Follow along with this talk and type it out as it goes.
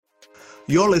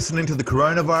You're listening to the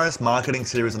Coronavirus Marketing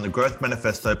Series on the Growth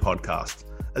Manifesto podcast,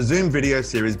 a Zoom video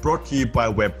series brought to you by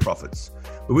Web Profits,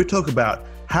 where we talk about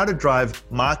how to drive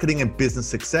marketing and business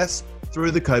success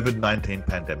through the COVID-19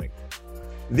 pandemic.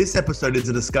 This episode is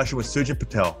a discussion with Sujan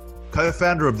Patel,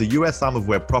 co-founder of the US arm of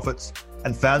Web Profits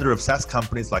and founder of SaaS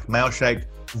companies like Mailshake,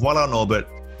 Voila in Orbit,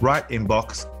 Right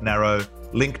Inbox, Narrow,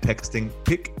 Link Texting,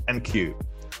 Pick, and Q.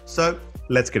 So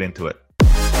let's get into it.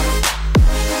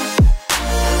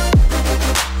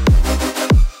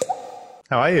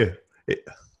 How are you? Is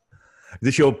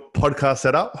this your podcast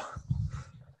setup?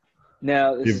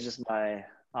 No, this is just my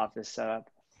office setup.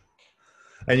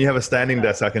 And you have a standing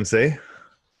desk, I can see.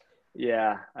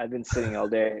 Yeah, I've been sitting all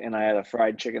day and I had a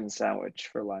fried chicken sandwich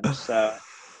for lunch. So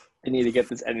I need to get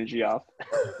this energy off.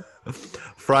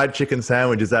 Fried chicken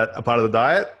sandwich, is that a part of the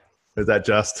diet? Or is that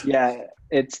just? Yeah,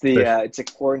 it's it's a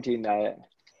quarantine diet.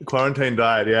 Quarantine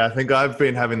diet, yeah. I think I've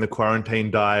been having the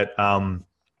quarantine diet for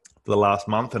the last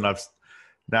month, and I've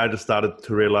now just started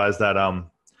to realize that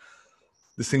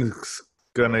this thing's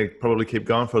going to probably keep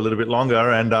going for a little bit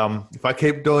longer. And if I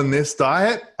keep doing this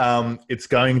diet, it's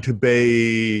going to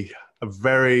be a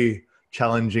very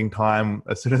challenging time.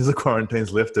 As soon as the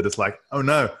quarantine's lifted, it's like, oh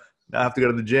no, now I have to go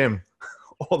to the gym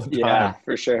all the time. Yeah,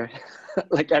 for sure.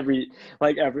 like every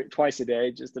twice a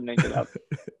day just to make it up.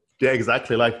 Yeah,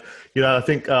 exactly. Like, I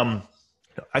think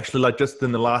actually like just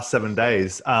in the last 7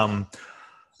 days, I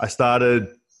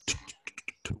started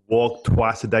to walk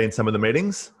twice a day in some of the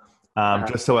meetings,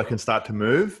 just so I can start to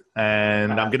move,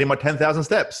 and I'm getting my 10,000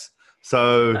 steps.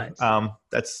 So nice.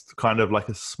 That's kind of like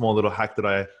a small little hack that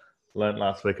I learned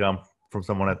last week from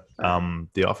someone at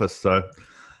the office. So,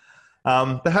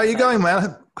 but how are you going,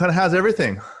 man? Kind of how's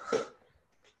everything?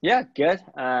 Yeah, good.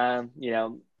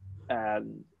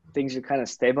 Things are kind of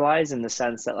stabilized in the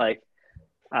sense that like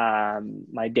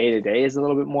my day-to-day is a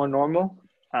little bit more normal.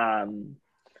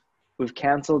 We've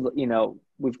canceled,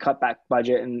 we've cut back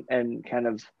budget and kind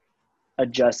of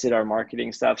adjusted our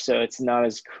marketing stuff. So it's not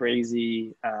as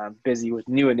crazy busy with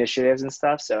new initiatives and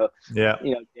stuff. So, yeah,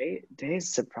 day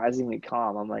is surprisingly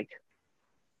calm. I'm like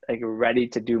ready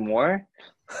to do more,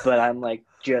 but I'm like,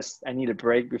 I need a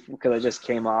break because I just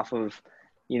came off of,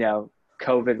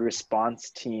 COVID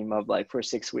response team of for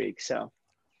 6 weeks. So,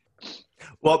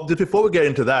 well, just before we get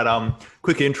into that,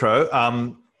 quick intro.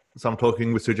 So I'm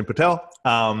talking with Sujan Patel.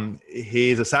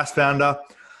 He's a SaaS founder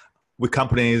with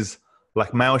companies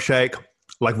like Mailshake,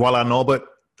 like Voila in Orbit.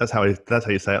 That's how you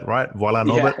say it, right? Voila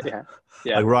in Orbit.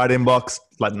 Yeah. Like Right Inbox,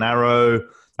 like Narrow,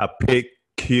 Pick,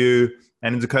 Q,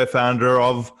 and he's a co-founder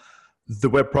of the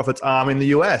Web Profits arm in the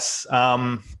US.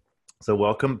 So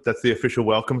welcome. That's the official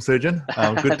welcome, Sujan.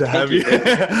 Good to have you.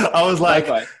 I was like,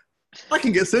 I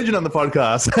can get Sujan on the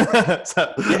podcast.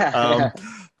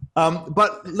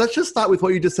 But let's just start with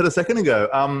what you just said a second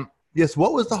ago. Yes,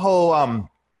 what was the whole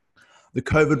the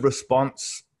COVID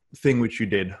response thing which you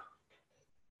did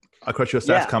across your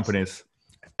SaaS companies?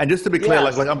 And just to be clear,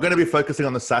 like I'm going to be focusing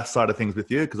on the SaaS side of things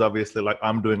with you because obviously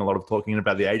I'm doing a lot of talking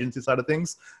about the agency side of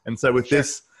things. And so with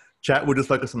this chat, we'll just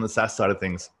focus on the SaaS side of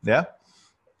things. Yeah?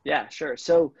 Yeah, sure.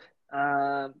 So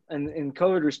in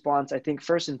COVID response, I think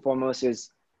first and foremost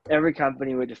is every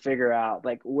company would to figure out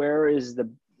where is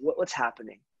what's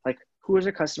happening? Who is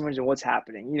our customers and what's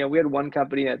happening? We had one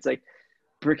company that's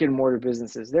brick and mortar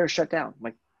businesses. They're shut down,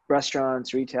 like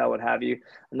restaurants, retail, what have you.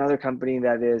 Another company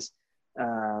that is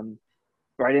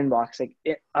Right Inbox,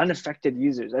 unaffected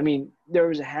users. I mean, there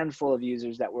was a handful of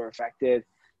users that were affected,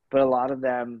 but a lot of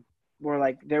them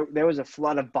were there was a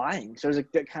flood of buying. So it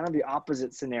was kind of the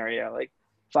opposite scenario.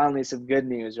 Finally some good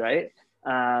news, right?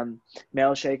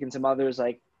 Mailshake and some others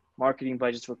marketing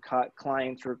budgets were cut,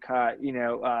 clients were cut,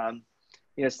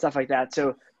 stuff like that.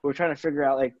 So we're trying to figure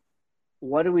out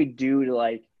what do we do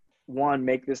to one,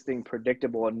 make this thing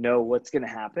predictable and know what's going to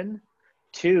happen.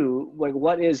 Two,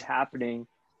 what is happening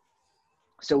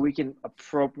so we can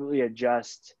appropriately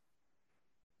adjust,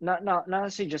 not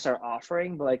necessarily just our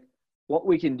offering, but what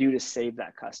we can do to save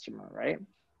that customer. Right.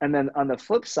 And then on the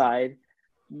flip side,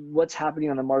 what's happening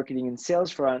on the marketing and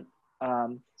sales front,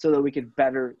 so that we could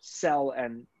better sell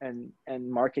and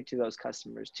market to those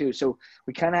customers too. So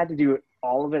we kind of had to do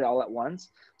all of it all at once.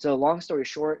 So long story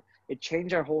short, it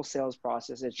changed our whole sales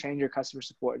process. It changed our customer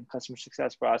support and customer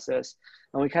success process.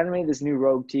 And we kind of made this new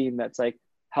rogue team that's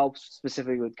helps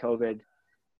specifically with COVID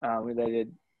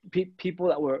related people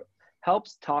that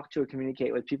helps talk to or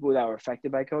communicate with people that were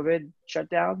affected by COVID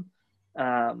shutdown.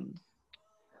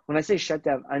 When I say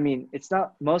shutdown, I mean, it's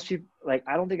not most people,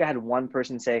 I don't think I had one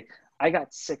person say, I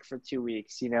got sick for 2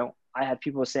 weeks. I had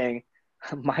people saying,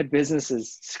 my business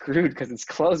is screwed because it's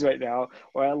closed right now,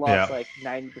 or I lost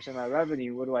 90% of my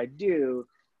revenue. What do I do?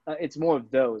 it's more of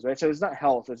those, right? So it's not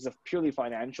health, it's purely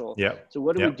financial. Yeah. So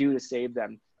what do Yeah. we do to save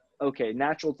them? Okay,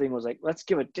 natural thing was like, let's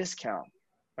give a discount,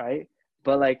 right?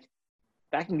 But like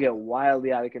that can get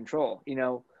wildly out of control. In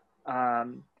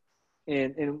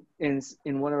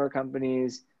one of our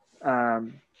companies,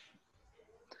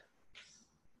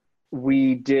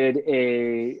 we did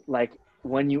like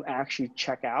when you actually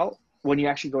check out, when you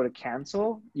actually go to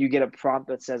cancel, you get a prompt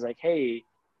that says like, hey,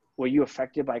 were you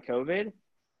affected by COVID?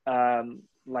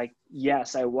 Like,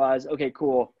 yes, I was. Okay,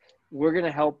 cool. We're going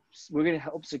to help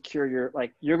secure you're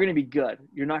going to be good.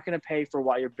 You're not going to pay for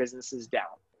while your business is down.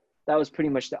 That was pretty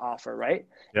much the offer, right?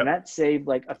 Yep. And that saved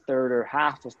like a third or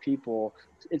half of people.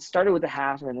 It started with a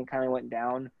half and then it kind of went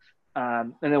down.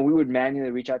 And then we would manually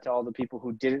reach out to all the people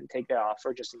who didn't take that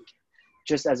offer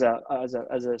just as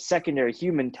a secondary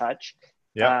human touch.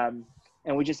 Yeah.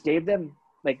 And we just gave them,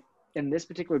 like, in this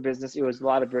particular business, it was a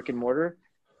lot of brick and mortar.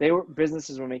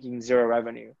 Businesses were making zero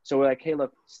revenue. So we're like, hey,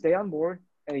 look, stay on board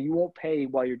and you won't pay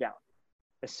while you're down.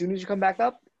 As soon as you come back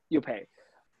up, you'll pay.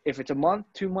 If it's a month,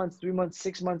 2 months, 3 months,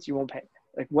 6 months, you won't pay.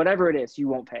 Like whatever it is, you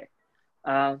won't pay.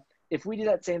 If we did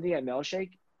that same thing at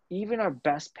Mailshake, even our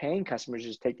best paying customers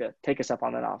just take us up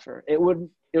on that offer. It would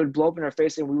blow up in our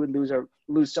face and we would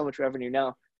lose so much revenue.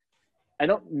 Now, I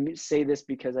don't say this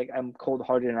because like I'm cold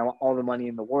hearted and I want all the money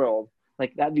in the world.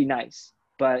 Like that'd be nice,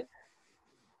 but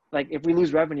like if we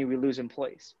lose revenue, we lose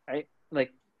employees, right?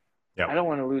 Like, yep. I don't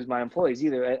want to lose my employees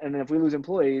either. And then if we lose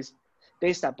employees,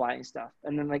 they stop buying stuff.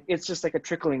 And then like, it's just like a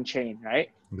trickling chain, right?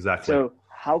 Exactly. So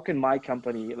how can my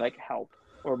company like help,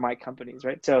 or my companies,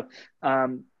 right? So a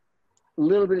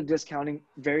little bit of discounting,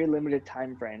 very limited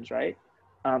time frames, right?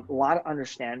 A lot of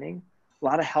understanding, a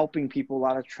lot of helping people, a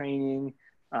lot of training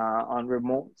on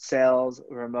remote sales,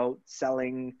 remote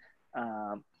selling,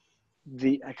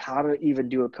 like how to even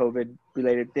do a COVID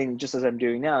related thing, just as I'm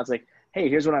doing now. It's like, hey,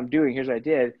 here's what I'm doing. Here's what I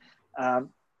did.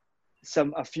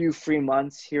 A few free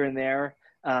months here and there,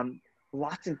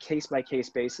 lots of case by case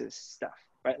basis stuff,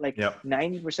 right? Like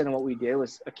 90% of what we did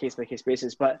was a case by case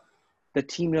basis, but the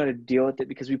team knew how to deal with it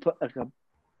because we put like a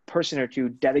person or two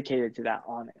dedicated to that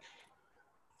on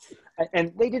it.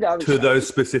 And they did other to stuff. Those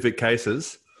specific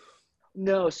cases.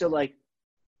 No. So like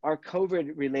our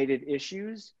COVID related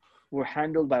issues were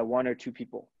handled by 1 or 2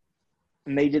 people,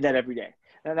 and they did that every day.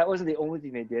 And that wasn't the only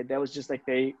thing they did. That was just like,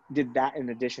 they did that in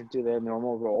addition to their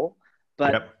normal role.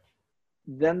 But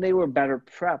then they were better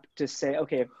prepped to say,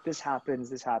 okay, if this happens,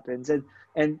 this happens. And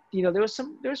there was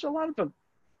a lot of,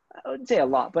 I wouldn't say a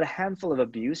lot, but a handful of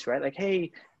abuse, right? Like,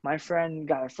 hey, my friend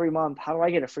got a free month. How do I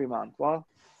get a free month? Well,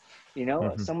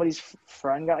 somebody's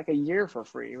friend got like a year for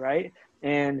free, right?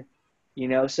 And,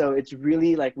 so it's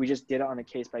really like, we just did it on a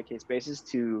case by case basis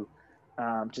to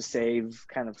save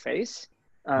kind of face.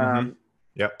 And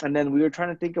then we were trying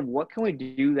to think of what can we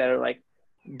do that are like,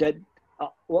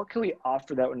 what can we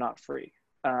offer that were not free?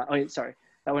 That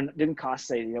one didn't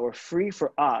cost anything, that were free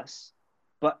for us,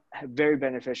 but very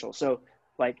beneficial. So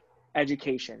like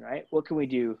education, right? What can we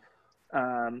do?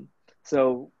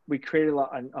 So we created a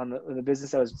lot on the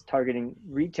business that was targeting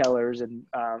retailers and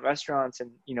restaurants and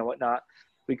whatnot.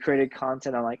 We created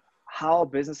content on like how a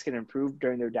business can improve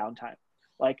during their downtime.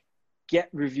 Like get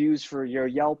reviews for your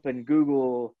Yelp and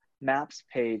Google Maps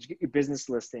page, get your business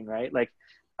listing, right? Like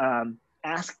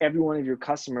ask every one of your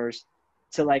customers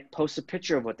to like post a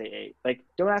picture of what they ate. Like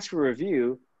don't ask for a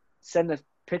review, send a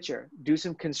picture, do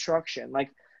some construction, like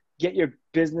get your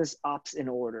business ops in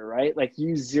order, right? Like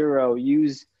use Xero,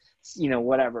 use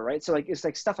whatever, right? So like it's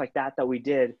like stuff like that we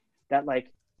did that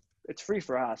like it's free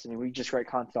for us. I mean, we just write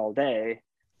content all day.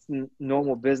 It's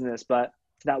normal business, but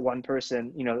to that one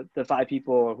person, the 5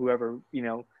 people or whoever,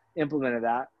 implemented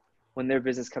that, when their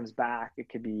business comes back, it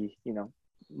could be,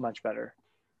 much better.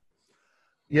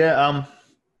 Yeah.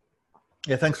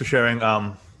 Thanks for sharing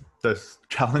those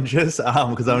challenges.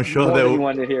 Because I'm sure more than you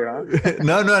wanted to hear, huh?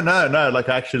 No. Like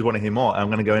I actually want to hear more. I'm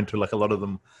going to go into like a lot of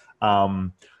them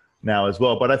now as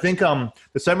well. But I think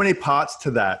there's so many parts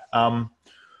to that.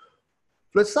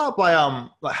 Let's start by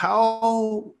like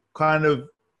how kind of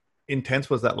intense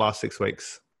was that last 6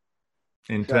 weeks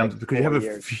in terms,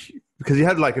 because you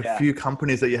had like a few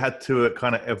companies that you had to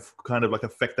kind of like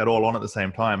affect that all on at the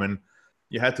same time, and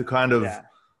you had to kind of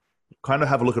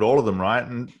have a look at all of them, right?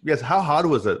 And yes, how hard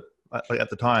was it at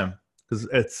the time? Because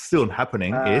it's still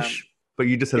happening ish, but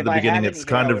you just said at the beginning it's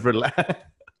kind of relaxed.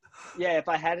 Yeah, if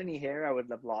I had any hair, I would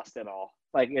have lost it all.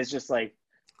 Like it's just like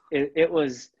it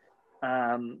was.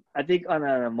 I think on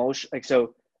an emotion, like,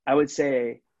 so I would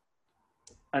say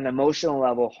an emotional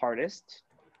level hardest,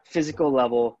 physical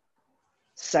level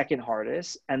second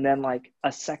hardest, and then like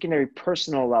a secondary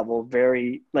personal level,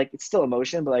 very like it's still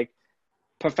emotion, but like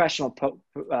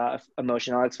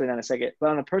emotion. I'll explain that in a second. But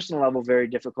on a personal level, very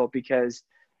difficult because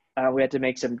we had to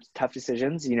make some tough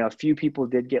decisions. You know, a few people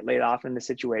did get laid off in the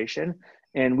situation,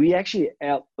 and we actually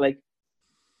I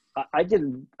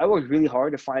worked really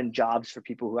hard to find jobs for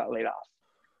people who got laid off.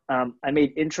 I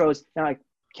made intros. Now I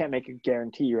can't make a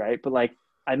guarantee, right? But like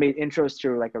I made intros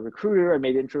to like a recruiter. I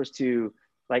made intros to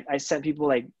like I sent people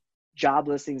like job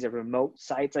listings of remote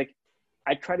sites. Like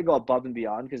I tried to go above and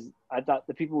beyond because I thought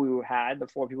the people we had, the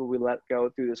 4 people we let go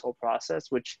through this whole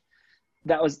process, which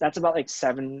that's about like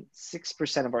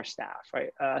 6% of our staff,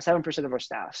 right? 7% of our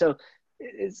staff. So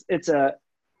it's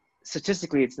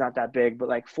statistically it's not that big, but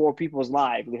like 4 people's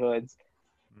livelihoods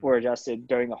were adjusted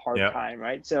during a hard time,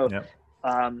 right? So,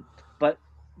 but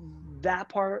that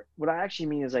part, what I actually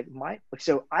mean is like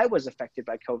so I was affected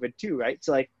by COVID too, right?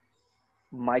 So like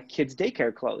my kid's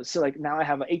daycare closed. So like now I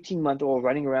have an 18-month-old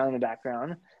running around in the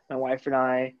background. My wife and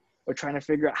I are trying to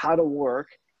figure out how to work.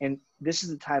 And this is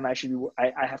the time I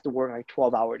have to work like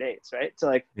 12-hour days, right?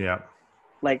 So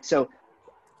so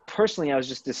personally, I was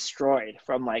just destroyed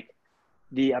from like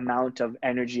the amount of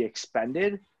energy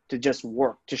expended to just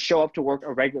work, to show up to work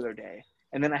a regular day.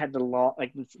 And then I had this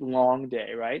long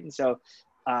day, right? And so,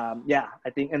 I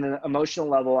think, and the emotional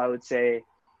level, I would say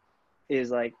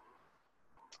is like,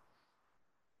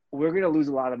 we're going to lose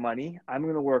a lot of money. I'm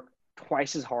going to work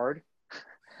twice as hard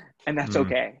and that's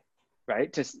okay.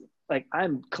 Right. Just like,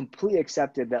 I'm completely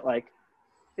accepted that like,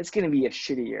 it's going to be a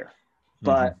shitty year,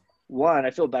 but one,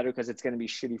 I feel better because it's going to be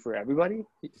shitty for everybody,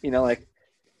 you know, like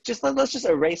let's just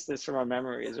erase this from our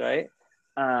memories. Right.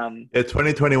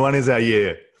 2021 is our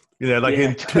year. You know, like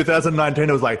in 2019,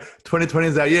 it was like 2020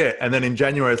 is our year. And then in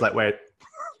January, it's like, wait,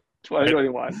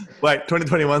 2021. Wait,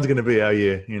 2021 is going to be our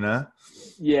year, you know?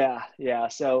 Yeah.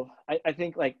 So I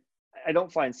think like, I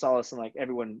don't find solace in like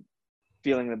everyone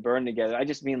feeling the burn together. I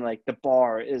just mean like the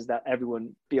bar is that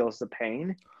everyone feels the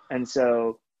pain. And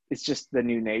so it's just the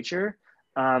new nature.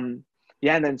 And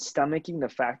then stomaching the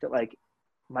fact that like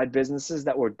my businesses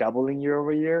that were doubling year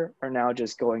over year are now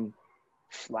just going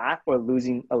flat or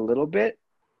losing a little bit.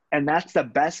 And that's the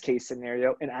best case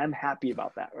scenario. And I'm happy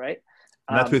about that. Right.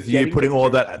 And that's with you putting all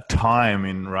that time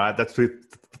in, right? That's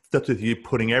with you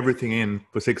putting everything in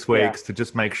for 6 weeks to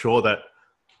just make sure that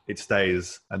it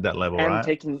stays at that level, right?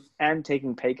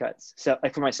 Taking pay cuts. So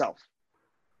like for myself.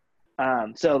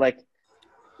 So like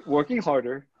working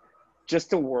harder just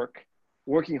to work,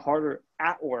 working harder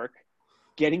at work,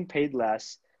 getting paid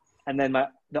less. And then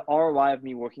the ROI of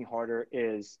me working harder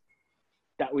is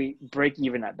that we break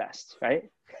even at best,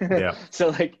 right? Yeah. So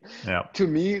like, to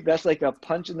me, that's like a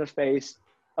punch in the face,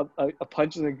 a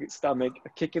punch in the stomach, a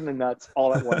kick in the nuts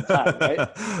all at one time, right?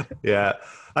 Yeah.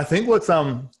 I think what's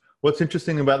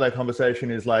interesting about that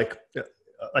conversation is like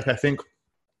I think,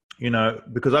 you know,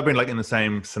 because I've been like in the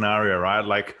same scenario, right?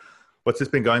 Like what's this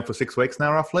been going for 6 weeks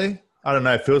now, roughly? I don't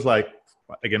know. It feels like,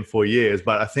 again, 4 years,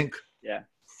 but I think,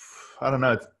 I don't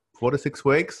know, 4 to 6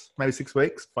 weeks, maybe 6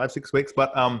 weeks, 5, 6 weeks.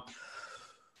 But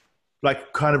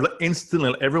like kind of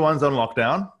instantly everyone's on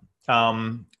lockdown.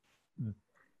 Kind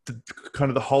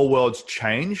of the whole world's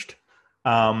changed.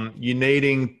 You're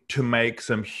needing to make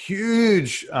some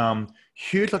huge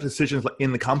like decisions like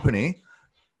in the company.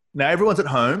 Now everyone's at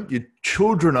home. Your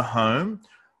children are home.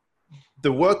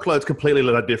 The workload's completely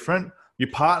different. Your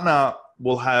partner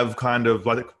will have kind of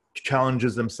like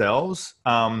challenges themselves.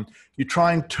 You're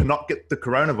trying to not get the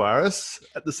coronavirus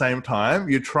at the same time.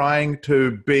 You're trying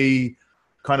to be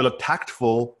kind of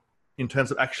tactful in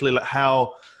terms of actually like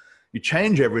how you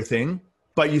change everything,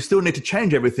 but you still need to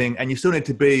change everything and you still need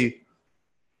to be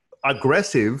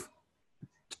aggressive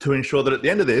to ensure that at the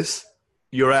end of this,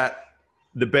 you're at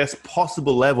the best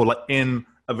possible level like in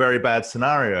a very bad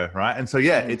scenario, right? And so,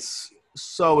 it's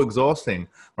so exhausting,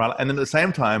 right? And then at the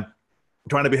same time,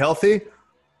 trying to be healthy,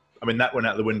 I mean, that went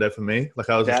out the window for me.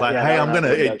 Like I was just like, hey, I'm going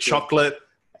to eat chocolate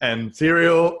and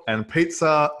cereal and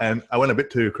pizza. And I went a bit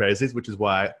too crazy, which is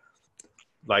why,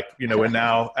 like, you know, we're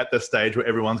now at the stage where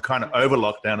everyone's kind of over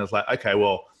lockdown. It's like, okay,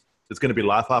 well, there's going to be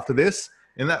life after this.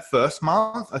 In that first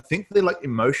month, I think the like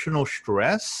emotional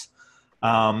stress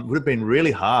would have been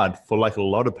really hard for like a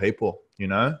lot of people, you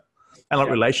know? And like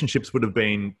relationships would have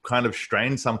been kind of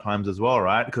strained sometimes as well,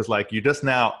 right? Because like you're just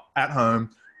now at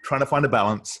home trying to find a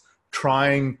balance,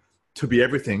 trying to be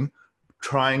everything,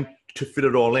 trying to fit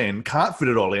it all in. Can't fit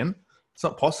it all in. It's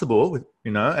not possible,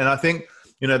 you know? And I think,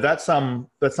 you know, that's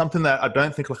something that I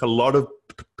don't think like a lot of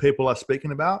people are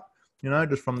speaking about, you know,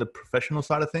 just from the professional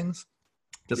side of things,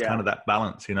 just kind of that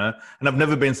balance, you know? And I've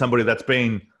never been somebody that's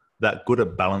been that good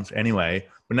at balance anyway,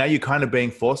 but now you're kind of being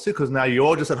forced to, because now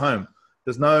you're just at home.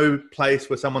 There's no place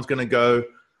where someone's going to go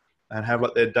and have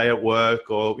like their day at work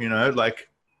or, you know, like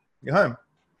you're home.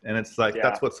 And it's like, Yeah.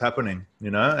 that's what's happening,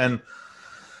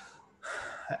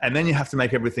 and then you have to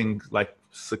make everything like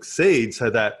succeed so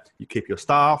that you keep your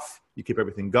staff, you keep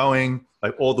everything going.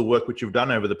 Like all the work which you've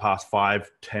done over the past 5,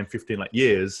 10, 15 like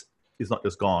years is not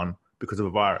just gone because of a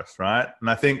virus, right? And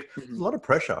I think there's a lot of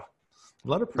pressure,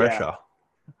 Yeah.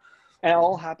 And it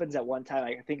all happens at one time.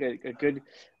 I think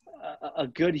a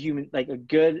good human, like a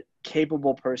good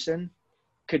capable person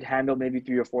could handle maybe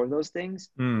 3 or 4 of those things.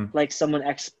 Like someone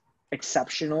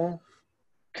exceptional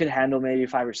could handle maybe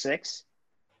 5 or 6,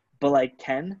 but like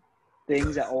 10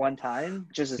 things at one time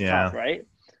just is tough, right?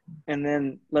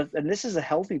 And this is a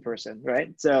healthy person,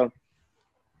 right? So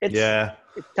it's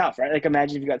tough, right? Like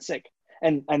imagine if you got sick.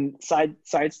 And side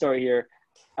story here,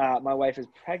 my wife is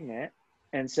pregnant,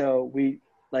 and so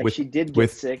she did get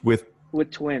sick with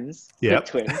twins. Yeah,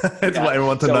 twins. It's what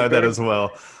everyone to know that as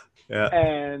well. Yeah,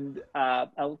 and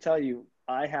I'll tell you,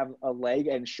 I have a leg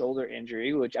and shoulder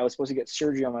injury, which I was supposed to get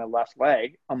surgery on my left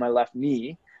leg, on my left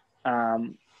knee.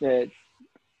 So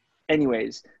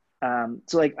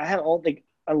like I had all like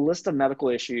a list of medical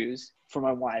issues for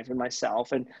my wife and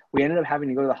myself, and we ended up having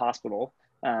to go to the hospital.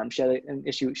 She had an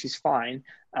issue. She's fine.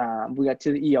 We got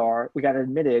to the ER. We got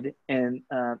admitted, and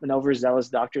an overzealous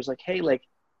doctor was like, "Hey, like,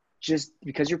 just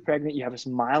because you're pregnant, you have this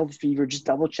mild fever. Just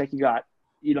double check you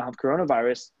don't have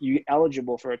coronavirus. You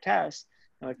eligible for a test?"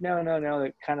 I'm like, no.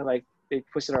 They kind of like they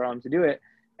twisted our arm to do it.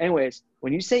 Anyways,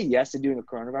 when you say yes to doing a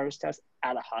coronavirus test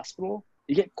at a hospital,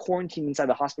 you get quarantined inside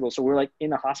the hospital. So we're like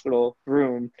in a hospital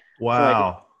room for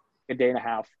like a day and a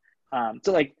half.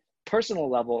 So like personal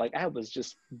level, like I was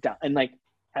just done. And like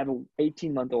I have an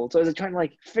 18-month-old. So I was trying to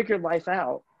like figure life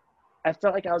out. I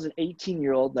felt like I was an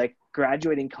 18-year-old, like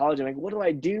graduating college. I'm like, what do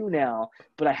I do now?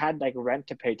 But I had like rent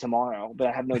to pay tomorrow, but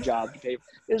I have no job to pay.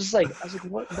 It was just like, I was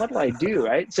like, what do I do?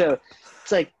 Right. So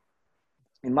it's like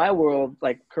in my world,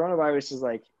 like coronavirus is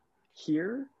like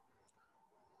here.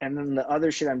 And then the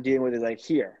other shit I'm dealing with is like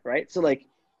here. Right. So like,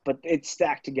 but it's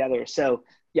stacked together. So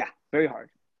yeah, very hard.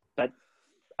 But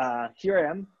here I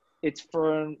am. It's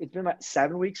been about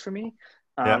 7 weeks for me.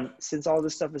 Since all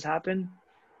this stuff has happened,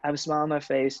 I have a smile on my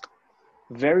face,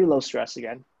 very low stress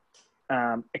again,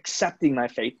 accepting my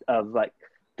fate of like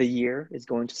the year is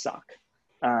going to suck.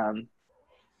 And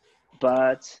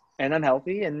I'm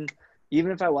healthy. And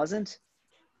even if I wasn't,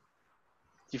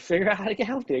 you figure out how to get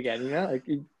healthy again, like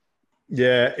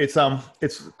it's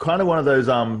kind of one of those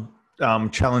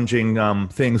challenging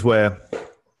things where,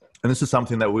 and this is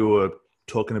something that we were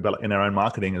talking about in our own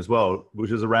marketing as well,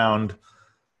 which is around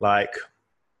like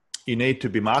you need to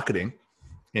be marketing,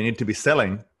 you need to be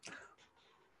selling,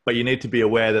 but you need to be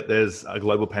aware that there's a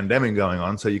global pandemic going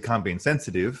on, so you can't be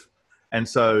insensitive. And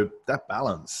so that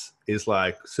balance is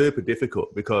like super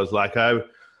difficult because like I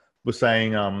was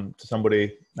saying to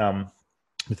somebody the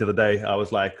other day, I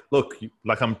was like, look,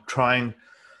 like I'm trying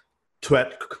to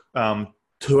at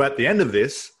the end of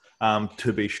this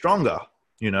to be stronger,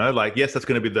 like, yes, that's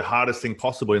going to be the hardest thing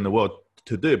possible in the world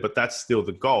to do, but that's still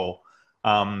the goal.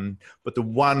 But the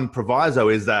one proviso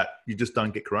is that you just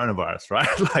don't get coronavirus,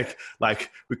 right?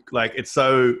 like it's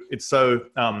so so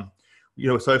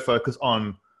focused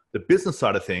on the business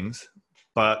side of things,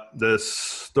 but the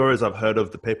stories I've heard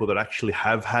of the people that actually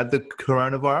have had the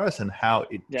coronavirus and how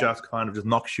it just kind of just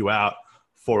knocks you out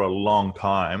for a long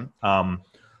time.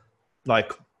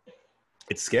 Like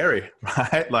it's scary,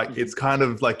 right? Like it's kind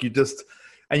of like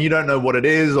and you don't know what it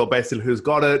is or basically who's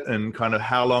got it and kind of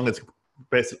how long it's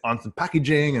based on some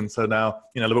packaging. And so now,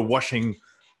 a little washing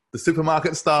the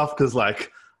supermarket stuff. Cause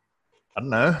like, I don't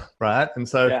know. Right. And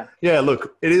so,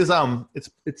 look, it is,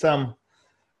 it's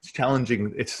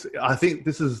challenging. I think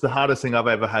this is the hardest thing I've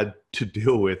ever had to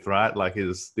deal with, right? Like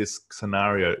is this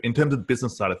scenario in terms of the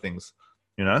business side of things,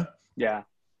 Yeah.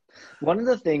 One of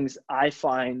the things I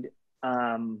find,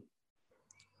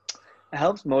 it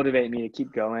helps motivate me to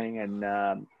keep going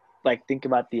and, like think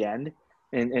about the end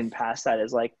and past that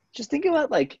is like, just think about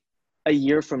like a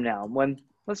year from now when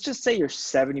let's just say you're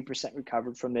 70%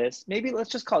 recovered from this. Maybe let's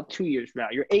just call it 2 years from now.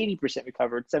 You're 80%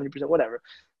 recovered, 70%, whatever.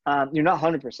 You're not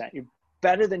 100%. You're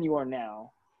better than you are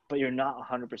now, but you're not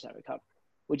 100% recovered,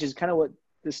 which is kind of what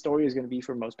this story is going to be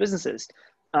for most businesses.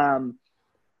 And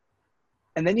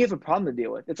then you have a problem to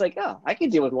deal with. It's like, oh, I can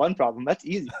deal with one problem. That's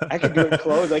easy. I could do it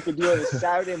clothes. I could do it a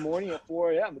Saturday morning at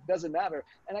 4 a.m. It doesn't matter.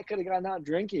 And I could have gone out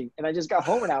drinking and I just got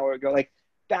home an hour ago. Like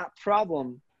that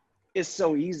problem is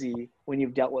so easy when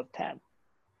you've dealt with 10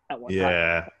 at one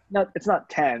time. No, it's not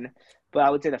 10, but I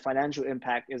would say the financial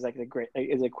impact is like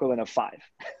is equivalent of 5,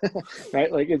 right?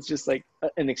 Like it's just like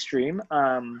an extreme.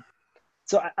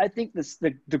 So I think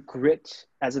the grit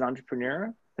as an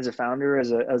entrepreneur as a founder,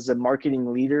 as a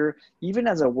marketing leader, even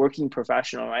as a working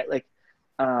professional, right? Like,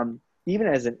 even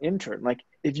as an intern, like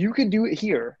if you can do it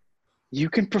here, you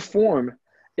can perform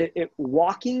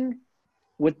walking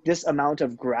with this amount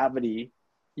of gravity,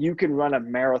 you can run a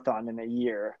marathon in a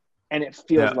year and it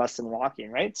feels less than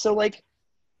walking, right? So like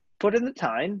put in the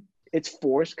time, it's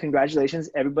forced. Congratulations.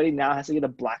 Everybody now has to get a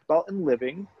black belt in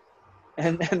living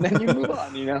and then you move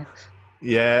on, you know?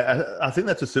 Yeah, I think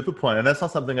that's a super point. And that's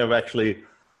not something I've actually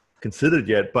considered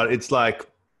yet, but it's like,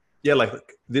 yeah, like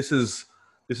this is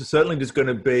certainly just going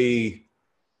to be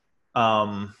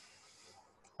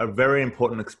a very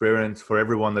important experience for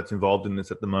everyone that's involved in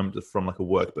this at the moment, just from like a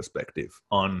work perspective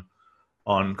on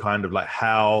kind of like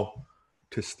how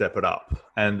to step it up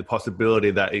and the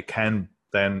possibility that it can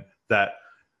then that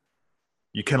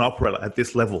you can operate at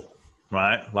this level,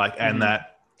 right? Like, and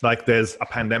that like there's a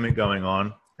pandemic going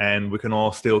on and we can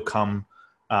all still come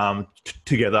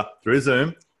together through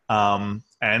Zoom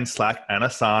and Slack and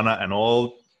Asana and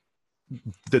all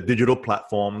the digital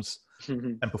platforms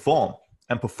and perform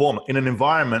in an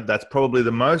environment that's probably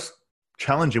the most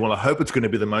challenging. Well, I hope it's going to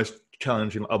be the most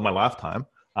challenging of my lifetime,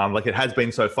 like it has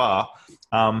been so far.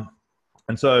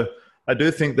 And so I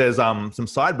do think there's some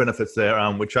side benefits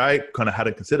there, which I kind of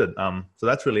hadn't considered. So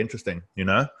that's really interesting, you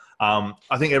know?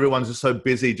 I think everyone's just so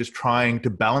busy just trying to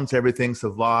balance everything,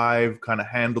 survive, kind of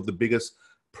handle the biggest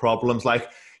problems.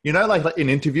 Like, you know, like in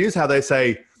interviews, how they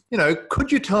say, you know,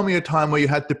 could you tell me a time where you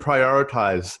had to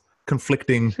prioritize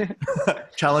conflicting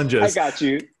challenges? I got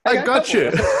you. I got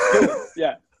you.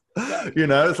 Yeah. You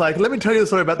know, it's like, let me tell you the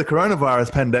story about the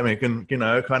coronavirus pandemic and, you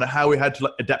know, kind of how we had to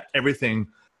like, adapt everything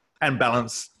and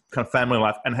balance kind of family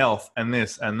life and health and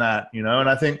this and that, you know? And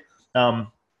I think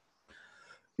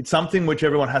it's something which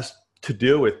everyone has to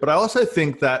deal with. But I also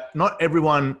think that not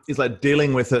everyone is like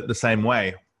dealing with it the same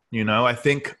way. You know, I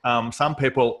think some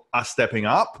people are stepping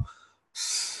up.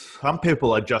 Some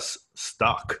people are just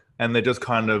stuck and they're just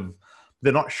kind of,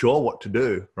 they're not sure what to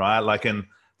do, right? Like, and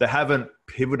they haven't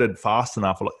pivoted fast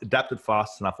enough or adapted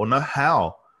fast enough or know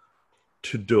how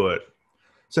to do it.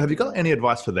 So have you got any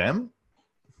advice for them?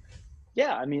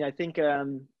 Yeah. I mean, I think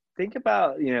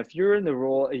about, you know, if you're in the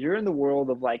world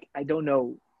of like, I don't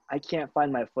know, I can't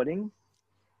find my footing.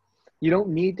 You don't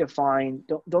need to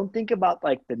don't think about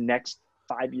like the next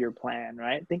 5-year plan,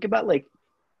 right? Think about like,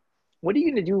 what are you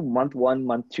going to do month 1,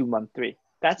 month 2, month 3?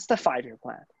 That's the 5-year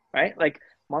plan, right? Like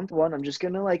month 1, I'm just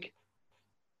going to like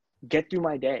get through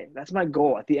my day. That's my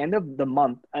goal. At the end of the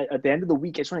month, at the end of the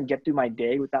week, I just want to get through my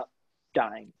day without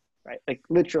dying, right? Like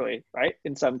literally, right?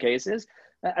 In some cases,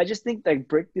 I just think like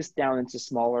break this down into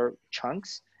smaller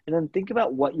chunks and then think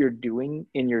about what you're doing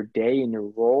in your day, in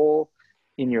your role,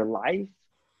 in your life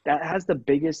that has the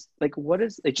biggest, like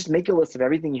just make a list of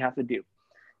everything you have to do.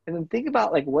 And then think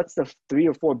about like, what's the 3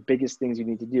 or 4 biggest things you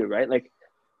need to do, right? Like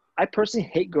I personally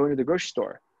hate going to the grocery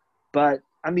store, but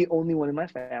I'm the only one in my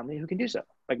family who can do so.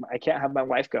 Like I can't have my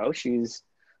wife go. She's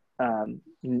the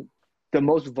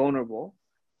most vulnerable.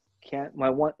 My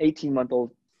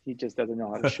 18-month-old, he just doesn't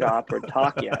know how to shop or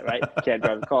talk yet, right? Can't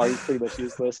drive a car. He's pretty much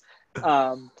useless.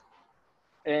 And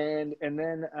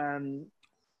then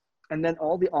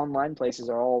all the online places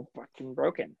are all fucking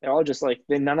broken. They're all just like,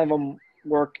 none of them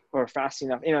work or fast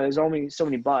enough. You know, there's only so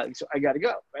many bugs, so I got to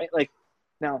go, right? Like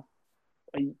now,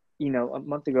 you know, a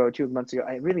month ago or 2 months ago,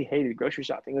 I really hated grocery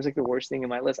shopping. It was like the worst thing in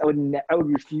my list. I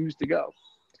would refuse to go.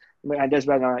 Like, I just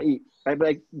rather not eat, right? But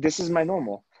like, this is my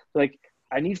normal. Like,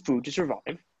 I need food to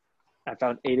survive. I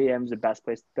found 8 a.m. is the best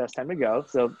time to go.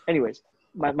 So anyways,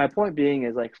 my point being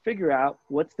is like, figure out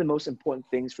what's the most important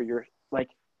things for your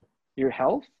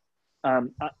health.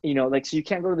 You know, like, so you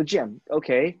can't go to the gym.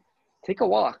 Okay. Take a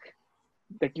walk.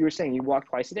 Like you were saying, you walk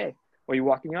twice a day or you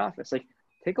walk in your office, like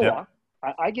take a walk.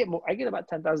 I get about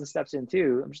 10,000 steps in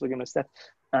too. I'm just looking at my steps.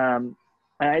 And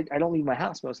I don't leave my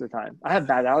house most of the time. I have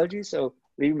bad allergies. So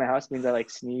leaving my house means I like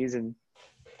sneeze and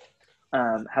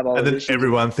have all. And then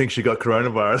everyone thinks you got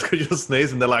coronavirus because you're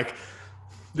sneezing. They're like,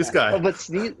 this guy. Oh, but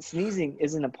sneezing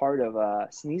isn't a part of a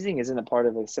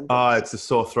symptom. Oh, it's a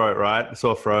sore throat, right?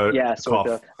 Sore throat. Yeah, sore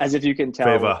throat. As if you can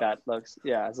tell what that looks.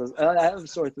 Yeah, so I have a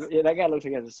sore throat. Yeah, that guy looks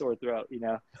like he has a sore throat. You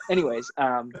know. Anyways,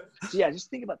 so yeah, just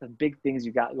think about the big things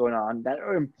you got going on that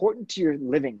are important to your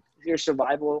living, your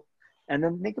survival, and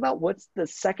then think about what's the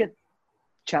second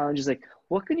challenge is like,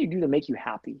 what can you do to make you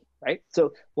happy, right?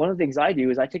 So one of the things I do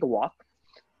is I take a walk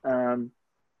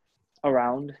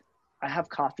around. I have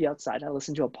coffee outside. I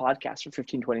listen to a podcast for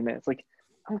 15, 20 minutes. Like,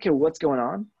 I don't care what's going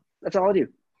on. That's all I do.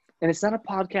 And it's not a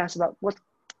podcast about what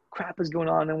crap is going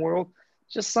on in the world.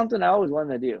 It's just something I always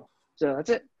wanted to do. So that's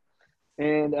it.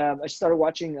 And I started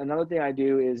watching. Another thing I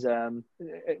do is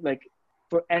like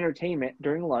for entertainment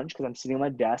during lunch, because I'm sitting on my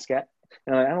desk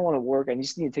and I don't want to work. I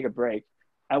just need to take a break.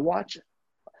 I watch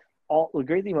the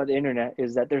great thing about the internet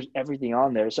is that there's everything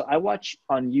on there. So I watch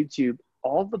on YouTube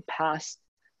all the past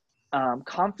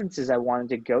conferences I wanted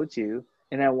to go to,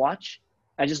 and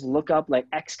I just look up like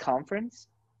X conference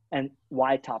and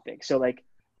Y topic. So like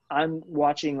I'm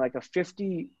watching like a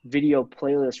 50 video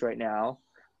playlist right now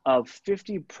of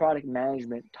 50 product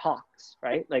management talks,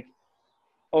 right? Like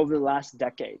over the last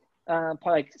decade,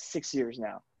 probably like 6 years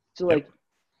now. So like,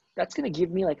 that's going to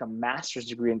give me like a master's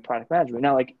degree in product management.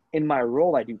 Now, like in my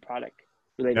role, I do product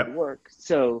related work.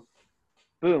 So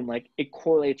boom, like it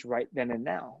correlates right then and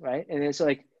now. Right. And it's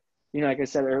like, like I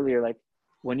said earlier, like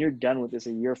when you're done with this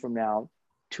a year from now,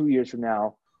 2 years from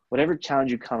now, whatever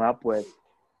challenge you come up with,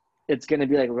 it's going to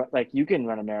be like you can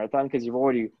run a marathon because you've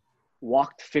already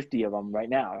walked 50 of them right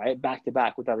now, right? Back to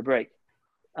back without a break.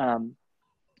 And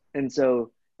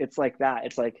so it's like that.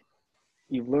 It's like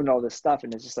you've learned all this stuff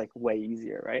and it's just like way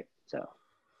easier, right? So.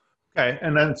 Okay.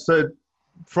 And then, so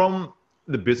from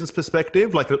the business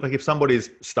perspective, like if somebody's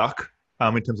stuck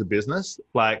in terms of business,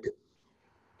 like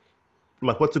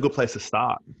what's a good place to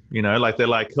start? Like they're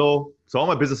like, oh, so all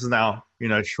my business is now,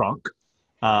 shrunk.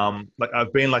 Like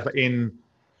I've been like in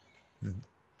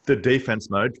the defense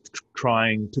mode,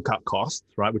 trying to cut costs,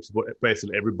 right? Which is what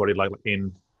basically everybody like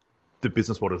in the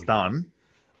business world has done.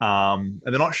 And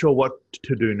they're not sure what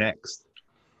to do next.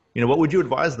 What would you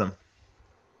advise them?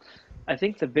 I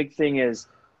think the big thing is,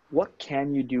 what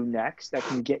can you do next that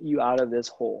can get you out of this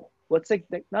hole? What's like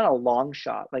not a long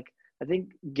shot. Like I think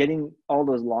getting all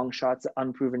those long shots, the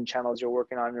unproven channels you're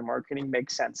working on in marketing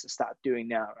makes sense to stop doing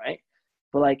now, right?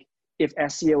 But like if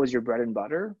SEO is your bread and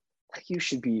butter, like you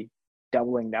should be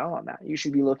doubling down on that. You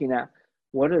should be looking at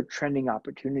what are trending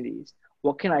opportunities?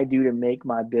 What can I do to make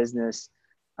my business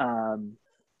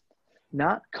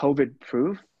not COVID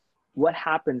proof? What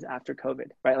happens after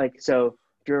COVID, right? Like, so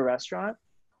if you're a restaurant,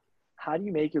 how do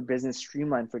you make your business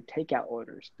streamlined for takeout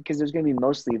orders? Because there's going to be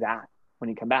mostly that when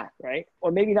you come back, right?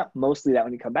 Or maybe not mostly that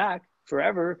when you come back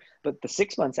forever, but the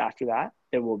 6 months after that,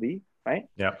 it will be, right?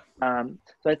 Yeah.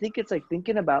 So I think it's like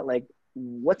thinking about like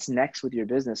what's next with your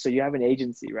business. So you have an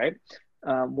agency, right?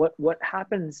 What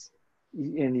happens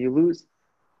and you lose?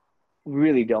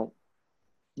 Really don't.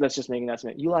 Let's just make an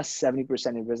estimate. You lost 70%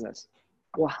 of your business.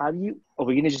 Well, are we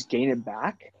going to just gain it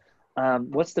back?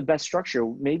 What's the best structure?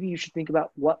 Maybe you should think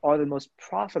about what are the most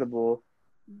profitable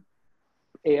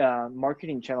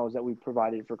marketing channels that we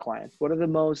provided for clients. What are the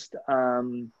most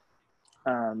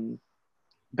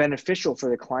beneficial for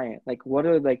the client? Like what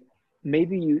are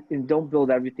maybe and don't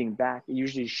build everything back. You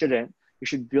usually shouldn't. You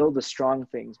should build the strong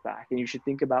things back. And you should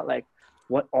think about like,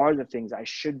 what are the things I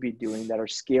should be doing that are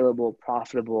scalable,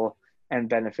 profitable, and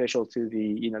beneficial to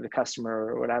the, the customer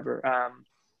or whatever.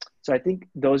 So I think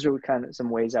those are kind of some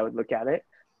ways I would look at it.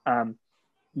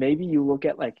 Maybe you look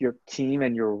at like your team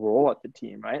and your role at the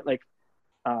team, right? Like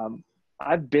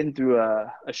I've been through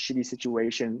a shitty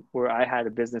situation where I had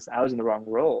a business. I was in the wrong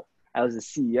role. I was a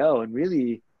CEO, and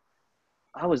really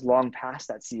I was long past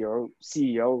that CEO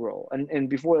role. And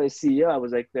before the CEO, I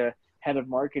was like the head of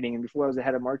marketing. And before I was the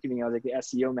head of marketing, I was like the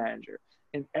SEO manager.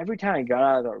 And every time I got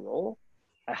out of that role,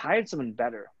 I hired someone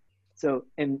better. So,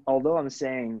 and although I'm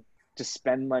saying to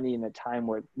spend money in a time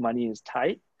where money is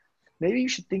tight, maybe you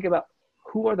should think about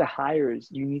who are the hires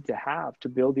you need to have to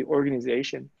build the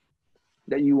organization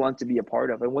that you want to be a part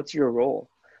of, and what's your role.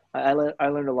 I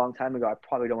learned a long time ago, I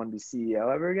probably don't want to be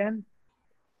CEO ever again.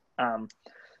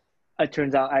 It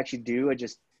turns out I actually do. I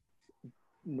just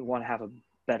want to have a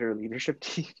better leadership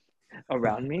team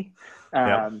around me.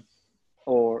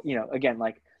 Or, again,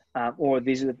 like, or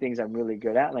these are the things I'm really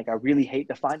good at. Like, I really hate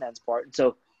the finance part.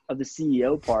 So of the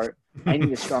CEO part, I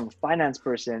need a strong finance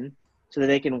person so that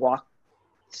they can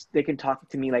talk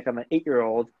to me like I'm an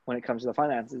 8-year-old when it comes to the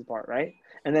finances part, right?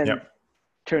 And then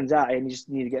turns out I just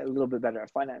need to get a little bit better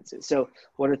at finances. So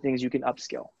what are things you can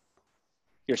upskill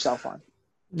yourself on?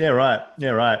 Yeah, right.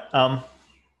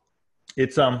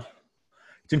 It's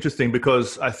interesting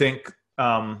because I think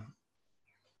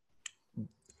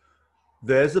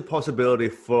there's a possibility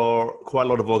for quite a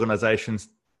lot of organizations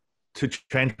to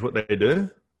change what they do.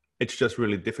 It's just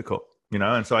really difficult,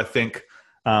 And so I think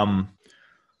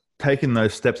taking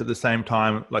those steps at the same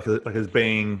time, like as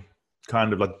being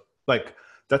kind of like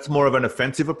that's more of an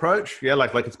offensive approach. Yeah,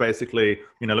 like it's basically,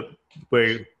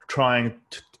 we're trying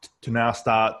to now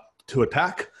start to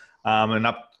attack, and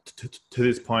up to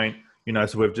this point,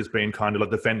 so we've just been kind of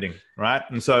like defending, right?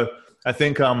 And so I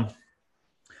think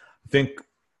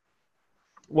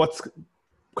what's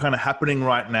kind of happening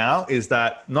right now is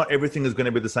that not everything is going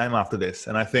to be the same after this.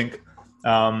 And I think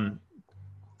the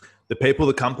people,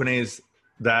 the companies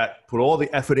that put all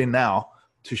the effort in now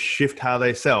to shift how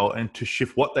they sell and to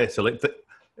shift what they sell.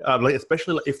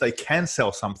 Especially if they can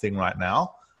sell something right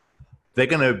now, they're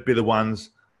going to be the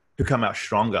ones who come out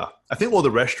stronger. I think all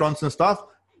the restaurants and stuff,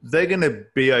 they're going to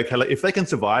be okay. Like if they can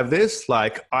survive this,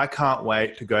 like I can't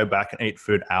wait to go back and eat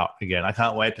food out again. I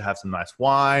can't wait to have some nice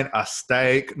wine, a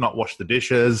steak, not wash the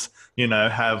dishes,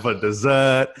 have a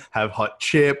dessert, have hot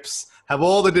chips, have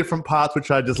all the different parts, which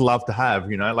I just love to have,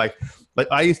 like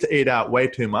I used to eat out way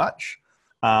too much.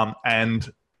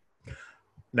 And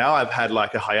now I've had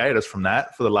like a hiatus from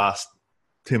that for the last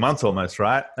 2 months almost.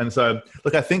 Right. And so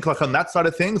look, I think like on that side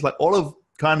of things, like all of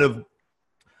kind of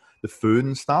the food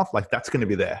and stuff, like that's going to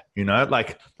be there,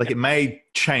 like it may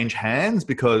change hands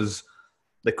because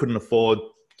they couldn't afford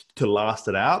to last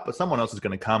it out, but someone else is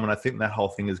going to come. And I think that whole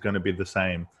thing is going to be the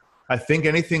same. I think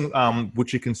anything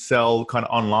which you can sell kind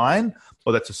of online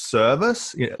or that's a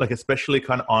service, like especially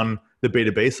kind of on the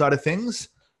B2B side of things,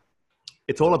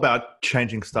 it's all about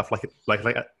changing stuff.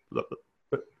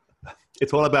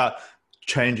 It's all about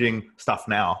changing stuff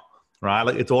now, right?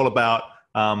 Like it's all about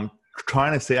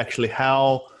trying to see actually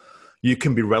how you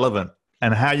can be relevant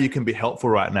and how you can be helpful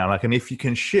right now. Like, and if you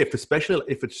can shift, especially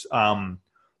if it's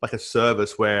like a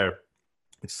service where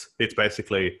it's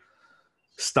basically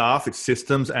staff, it's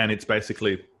systems, and it's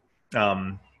basically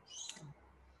the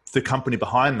company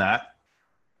behind that,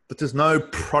 but there's no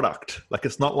product. Like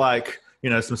it's not like,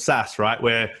 some SaaS, right?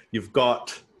 Where you've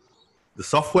got the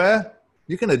software,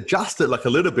 you can adjust it like a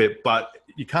little bit, but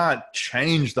you can't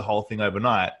change the whole thing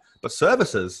overnight. But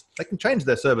services, they can change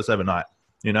their service overnight,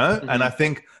 Mm-hmm. And I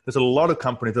think there's a lot of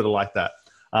companies that are like that.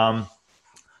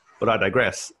 But I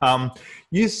digress.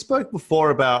 You spoke before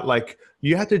about like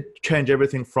you had to change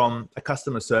everything from a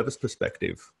customer service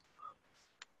perspective.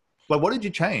 Like, what did you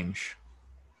change?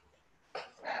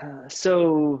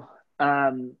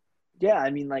 Yeah,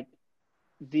 I mean,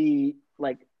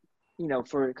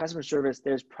 for customer service,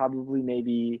 there's probably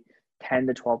maybe 10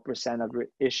 to 12% of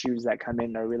issues that come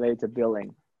in are related to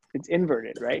billing. It's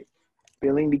inverted, right?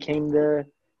 Billing became the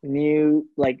new,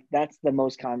 that's the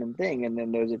most common thing. And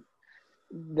then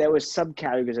there was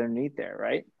subcategories underneath there,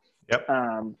 right? Yep.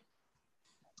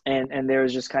 And there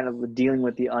was just kind of dealing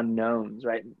with the unknowns,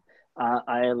 right?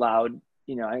 I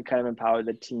kind of empowered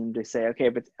the team to say, okay,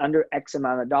 if it's under X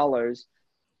amount of dollars,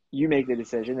 you make the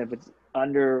decision. If it's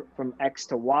under from X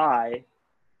to Y,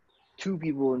 2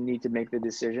 people need to make the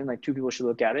decision. Like 2 people should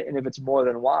look at it. And if it's more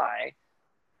than Y,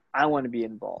 I want to be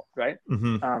involved, right?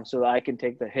 Mm-hmm. So that I can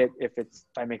take the hit if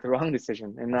I make the wrong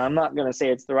decision. And I'm not going to say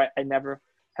it's the right. I've never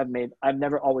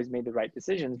always made the right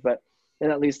decisions, but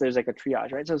then at least there's like a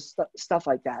triage, right? So stuff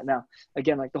like that. Now,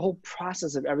 again, like the whole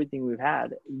process of everything we've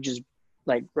had just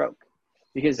like broke,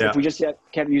 because if we just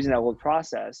kept using that old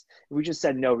process, if we just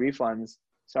said no refunds,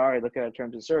 sorry, look at our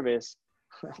terms of service,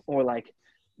 or like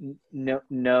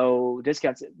no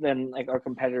discounts, then like our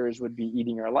competitors would be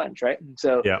eating our lunch, right?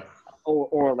 So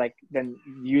or like then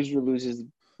user loses,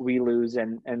 we lose,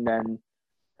 and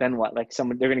then what? Like they're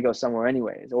going to go somewhere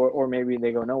anyways, or maybe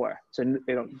they go nowhere. So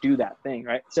they don't do that thing,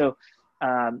 right? So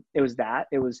it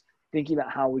was thinking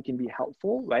about how we can be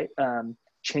helpful, right?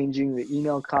 Changing the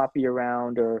email copy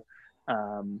around, or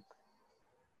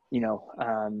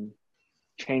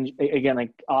change again,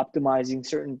 like optimizing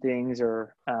certain things,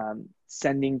 or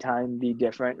sending time be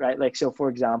different, right? Like, so for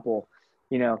example,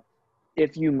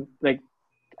 if you like,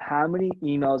 how many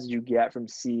emails you get from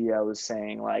CEOs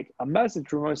saying like a message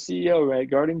from our CEO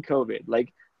regarding COVID?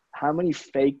 Like how many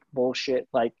fake bullshit,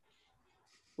 like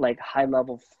high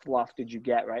level fluff did you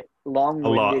get, right?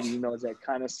 Long-winded emails that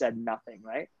kind of said nothing,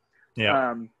 right?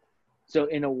 Yeah. So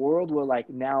in a world where like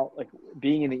now, like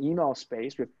being in the email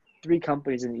space with 3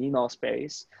 companies in the email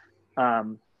space,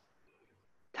 time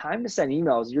to send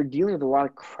emails, you're dealing with a lot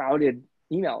of crowded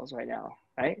emails right now,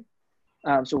 right?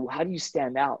 So how do you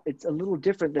stand out? It's a little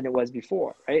different than it was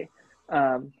before, right?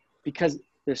 Because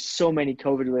there's so many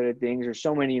COVID related things, or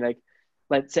so many, like,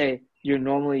 let's say you're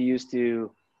normally used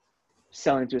to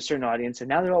selling to a certain audience, and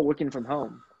now they're all working from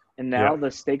home. And now the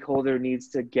stakeholder needs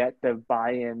to get the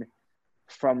buy-in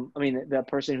from, the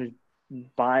person who's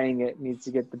buying it needs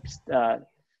to get the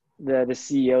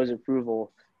CEO's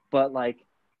approval, but like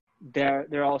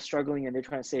they're all struggling and they're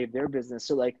trying to save their business.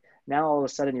 So like now all of a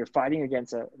sudden you're fighting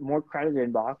against a more crowded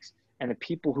inbox and the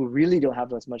people who really don't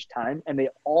have as much time, and they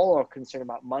all are concerned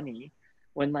about money,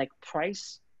 when like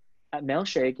price at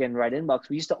Mailshake and Right Inbox,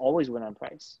 we used to always win on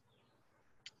price.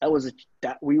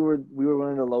 We were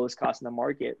one of the lowest costs in the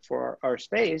market for our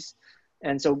space.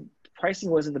 And so pricing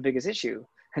wasn't the biggest issue.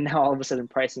 And now all of a sudden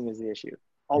pricing is the issue.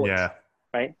 Always. Yeah.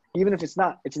 Right? Even if it's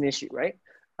not, it's an issue, right?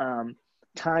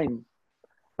 Time,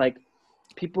 like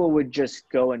people would just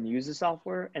go and use the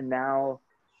software, and now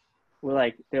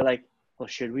they're like, well,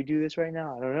 should we do this right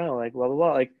now? I don't know, like blah blah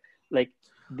blah, like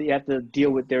they have to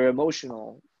deal with their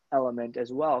emotional element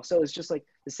as well. So it's just like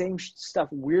the same stuff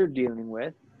we're dealing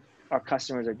with, our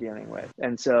customers are dealing with,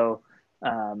 and so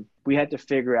we had to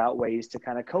figure out ways to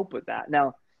kind of cope with that.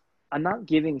 Now, I'm not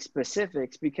giving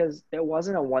specifics because there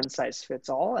wasn't a one size fits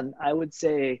all, and I would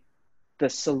say the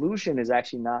solution is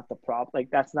actually not the problem. Like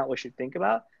that's not what you should think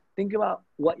about. Think about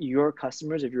what your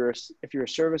customers, if you're a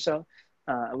service,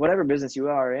 whatever business you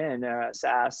are in,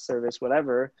 SaaS service,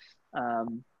 whatever,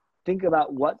 think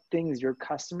about what things your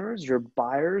customers, your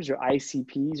buyers, your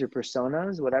ICPs, your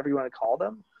personas, whatever you want to call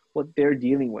them, what they're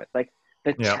dealing with. Like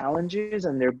the challenges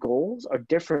and their goals are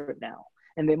different now,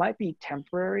 and they might be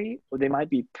temporary or they might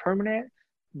be permanent.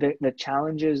 The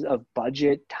challenges of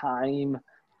budget, time,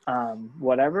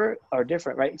 whatever are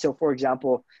different, right? So for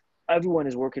example, everyone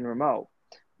is working remote,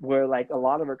 where like a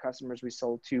lot of our customers we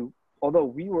sold to, although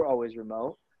we were always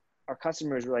remote, our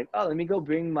customers were like, oh, let me go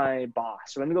bring my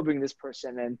boss, or let me go bring this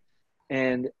person.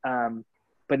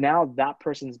 But now that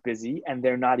person's busy and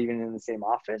they're not even in the same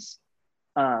office.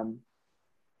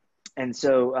 And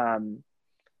so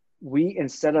we,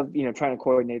 instead of, trying to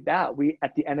coordinate that, we,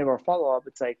 at the end of our follow-up,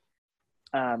 it's like,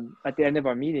 at the end of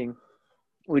our meeting,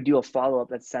 we do a follow-up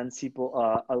that sends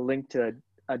people a link to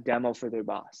a demo for their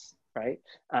boss, right?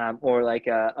 Or like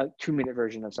a 2-minute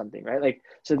version of something, right? Like,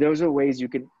 so those are ways you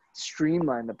can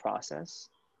streamline the process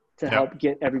to help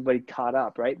get everybody caught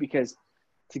up, right? Because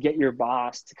to get your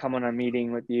boss to come on a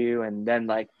meeting with you and then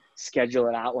like schedule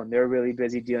it out when they're really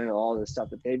busy dealing with all the stuff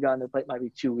that they've got on their plate might be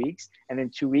 2 weeks. And in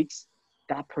 2 weeks,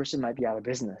 that person might be out of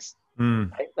business.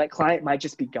 Right? That client might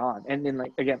just be gone. And then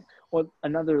like, again, well,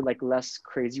 another like less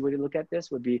crazy way to look at this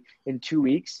would be in 2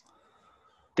 weeks,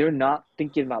 they're not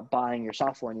thinking about buying your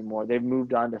software anymore. They've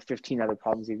moved on to 15 other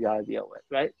problems you've got to deal with,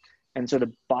 right? And so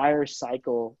the buyer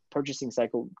cycle, purchasing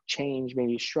cycle change,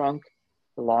 maybe shrunk,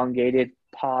 elongated,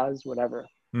 pause, whatever.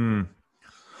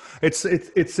 It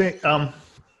seems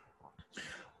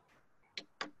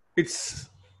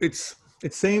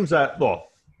that, well,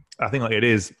 I think like it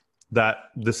is that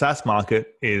the SaaS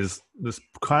market is this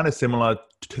kind of similar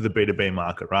to the B2B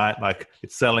market, right? Like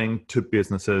it's selling to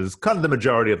businesses kind of the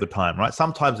majority of the time, right?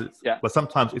 Sometimes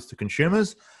it's to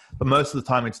consumers, but most of the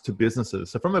time it's to businesses.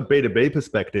 So from a B2B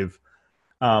perspective,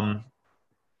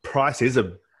 price is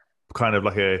a kind of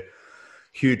like a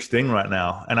huge thing right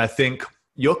now. And I think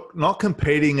you're not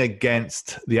competing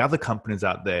against the other companies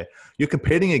out there. You're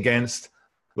competing against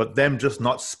them just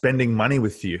not spending money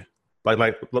with you,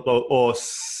 or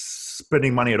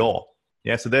spending money at all.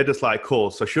 Yeah. So they're just like,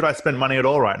 cool. So should I spend money at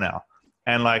all right now?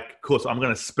 And like, cool. So I'm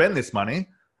going to spend this money.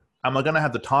 Am I going to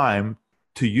have the time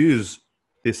to use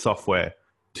this software,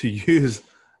 to use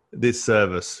this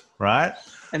service? Right.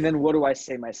 And then what do I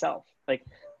say myself? Like,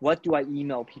 what do I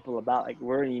email people about? Like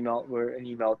we're an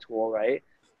email tool, right?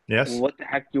 Yes. What the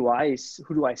heck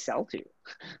who do I sell to?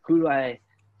 Who do I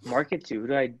market to? Who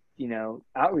do I,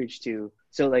 outreach to?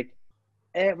 So like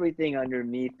everything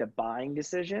underneath the buying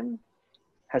decision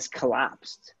has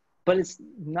collapsed, but it's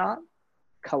not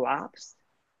collapsed.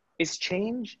 It's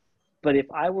changed. But if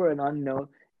I were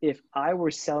if I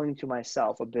were selling to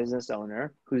myself, a business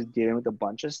owner who's dealing with a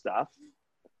bunch of stuff,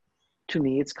 to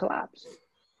me, it's collapsed.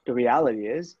 The reality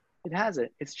is it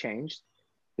hasn't. It's changed.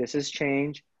 This has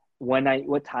changed.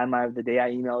 What time of the day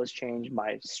I email has changed.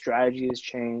 My strategy has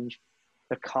changed.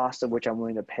 The cost of which I'm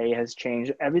willing to pay has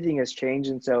changed. Everything has changed.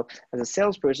 And so as a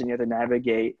salesperson, you have to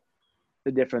navigate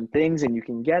the different things and you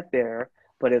can get there,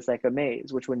 but it's like a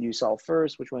maze. Which one do you solve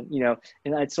first? Which one,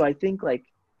 so I think like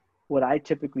what I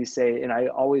typically say, and I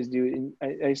always do,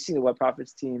 and I've seen the Web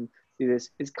Profits team do this,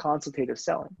 is consultative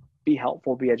selling. Be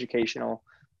helpful, be educational,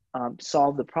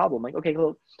 solve the problem. Like, okay,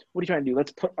 well, what are you trying to do?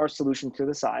 Let's put our solution to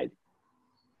the side.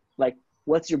 Like,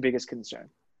 what's your biggest concern?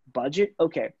 Budget?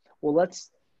 Okay, well,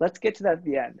 let's get to that at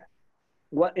the end.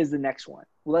 What is the next one?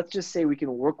 Well, let's just say we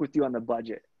can work with you on the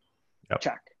budget. Yep.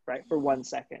 Check, right? For 1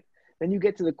 second. Then you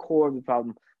get to the core of the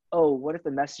problem. Oh, what if the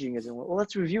messaging isn't? Well,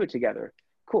 let's review it together.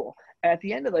 Cool. At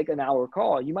the end of like an hour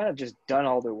call, you might have just done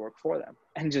all their work for them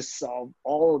and just solved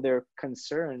all of their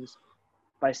concerns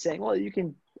by saying, well, you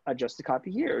can adjust the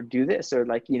copy here or do this or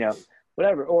like,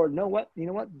 whatever. Or you know what,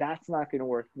 that's not going to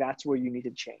work. That's where you need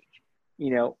to change.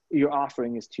 Your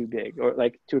offering is too big or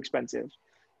like too expensive,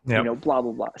 blah, blah,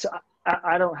 blah. So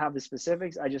I don't have the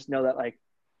specifics. I just know that like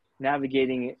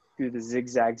navigating it through the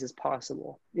zigzags is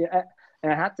possible. Yeah.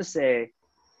 And I have to say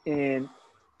in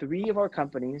 3 of our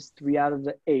companies, 3 out of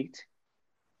the 8,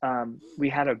 we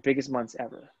had our biggest months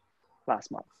ever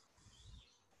last month.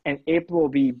 And April will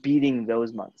be beating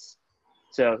those months.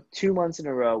 So 2 months in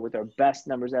a row with our best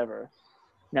numbers ever.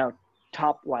 Now,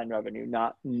 top line revenue,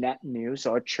 not net new.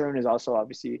 So our churn is also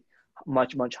obviously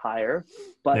much, much higher.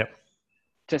 But Yep.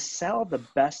 to sell the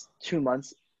best 2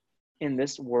 months in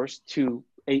this worst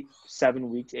 7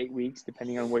 weeks, 8 weeks,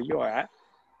 depending on where you are at,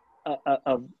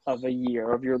 of a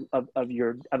year,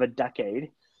 of a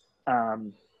decade,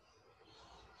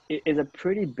 it is a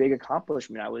pretty big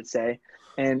accomplishment, I would say.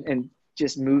 And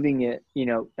just moving it,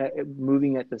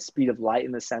 moving at the speed of light,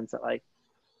 in the sense that, like,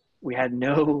 we had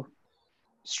no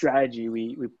strategy.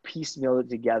 We piecemealed it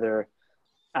together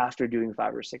after doing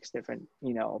 5 or 6 different,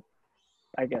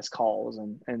 I guess, calls,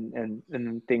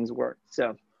 and things worked.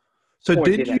 So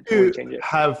Did you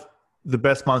have the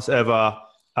best months ever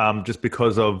just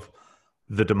because of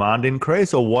the demand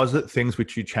increase, or was it things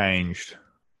which you changed?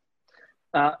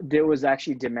 There was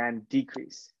actually demand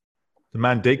decrease.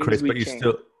 Demand decrease, but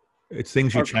it's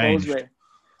things you changed.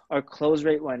 Our close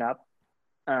rate went up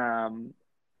on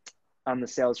the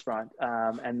sales front.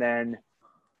 And then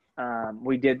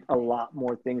we did a lot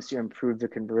more things to improve the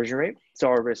conversion rate. So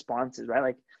our responses, right?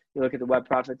 Like, you look at the Web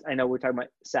Profits. I know we're talking about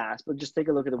SaaS, but just take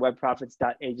a look at the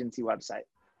webprofits.agency website.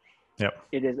 Yep.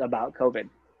 It is about COVID.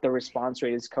 The response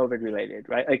rate is COVID related,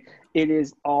 right? Like, it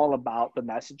is all about the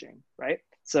messaging, right?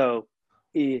 So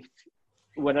if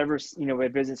whatever,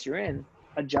 what business you're in,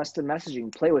 adjust the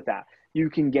messaging, play with that. You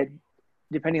can get,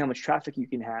 depending on how much traffic you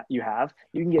can you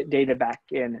can get data back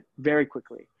in very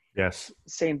quickly. Yes.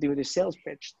 Same thing with your sales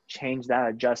pitch. Change that,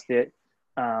 adjust it,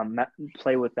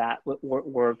 play with that, what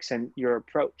works, and your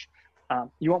approach.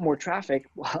 You want more traffic?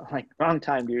 Well, like, wrong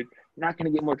time, dude. You're not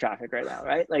going to get more traffic right now,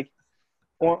 right? Like,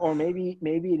 or maybe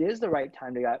it is the right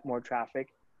time to get more traffic,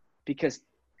 because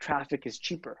traffic is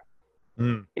cheaper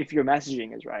if your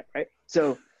messaging is right?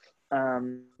 So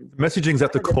messaging's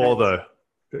at the core, though.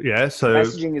 Yeah, so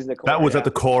messaging is the core. That was at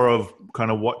the core of kind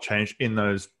of what changed in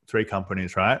those 3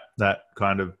 companies, right? That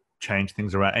kind of changed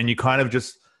things around. And you kind of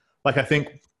just, like, I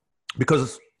think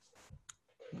because,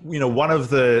 one of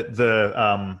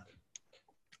the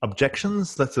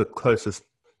objections, that's the closest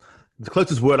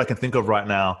word I can think of right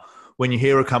now, when you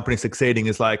hear a company succeeding,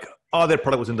 is like, oh, their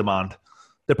product was in demand.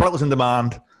 Their product was in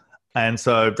demand. And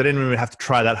so they didn't even have to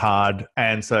try that hard.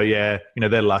 And so, yeah,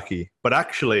 they're lucky. But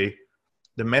actually,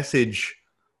 the message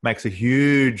makes a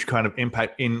huge kind of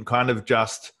impact in kind of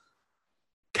just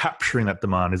capturing that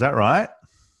demand. Is that right?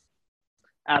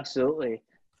 Absolutely.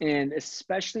 And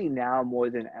especially now more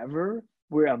than ever,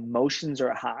 where emotions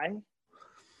are high,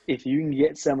 if you can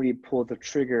get somebody to pull the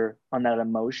trigger on that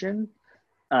emotion,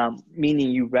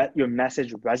 meaning your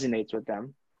message resonates with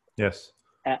them. Yes.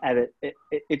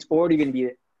 It's already going to be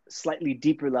a slightly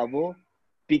deeper level,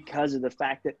 because of the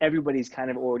fact that everybody's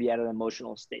kind of already at an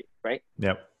emotional state, right?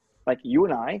 Yep. Like, you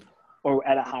and I are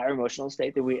at a higher emotional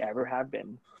state than we ever have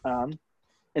been.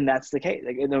 And that's the case.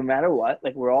 Like, no matter what,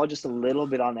 like, we're all just a little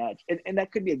bit on edge. And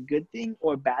that could be a good thing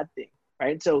or a bad thing,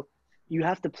 right? So you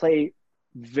have to play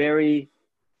very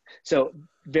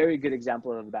good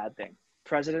example of a bad thing.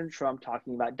 President Trump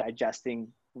talking about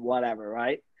digesting whatever,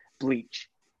 right? Bleach.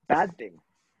 Bad thing.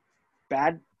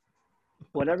 Bad.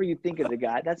 Whatever you think of the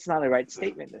guy, that's not a right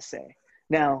statement to say.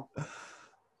 Now,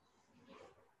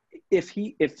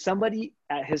 if somebody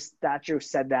at his stature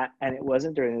said that and it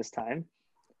wasn't during this time,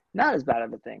 not as bad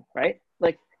of a thing, right?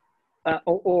 Like,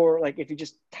 or like, if you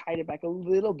just tied it back a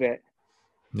little bit,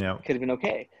 yeah, could have been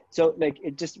okay. So, like,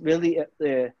 it just really,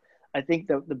 I think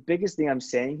the biggest thing I'm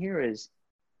saying here is,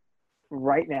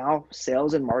 right now,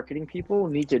 sales and marketing people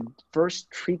need to first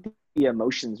treat the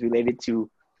emotions related to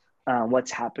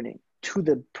what's happening to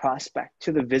the prospect,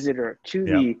 to the visitor, to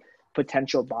the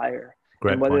potential buyer.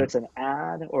 Great and whether point. It's an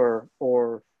ad or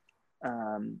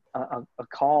a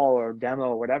call or demo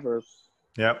or whatever.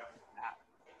 Yep.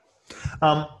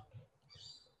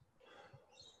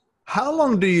 How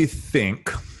long do you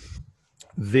think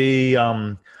the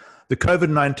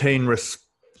COVID-19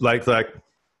 like the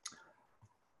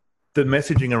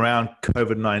messaging around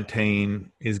COVID-19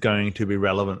 is going to be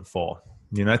relevant for?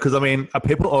 Because, I mean, are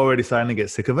people already starting to get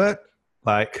sick of it?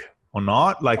 Like, or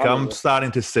not? Like, probably. I'm starting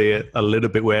to see it a little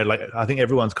bit where, like, I think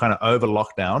everyone's kind of over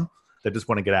lockdown. They just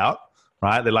want to get out,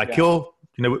 right? They're like,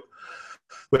 we've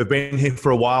been here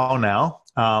for a while now.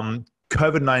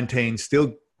 COVID-19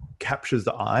 still captures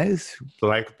the eyes.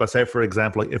 Like, but say, for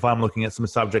example, like, if I'm looking at some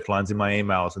subject lines in my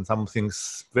emails and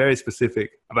something's very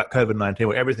specific about COVID-19,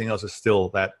 where everything else is still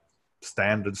that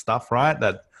standard stuff, right?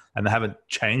 And they haven't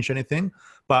changed anything.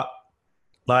 But,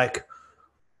 like,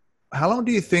 how long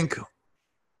do you think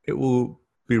it will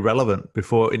be relevant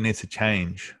before it needs to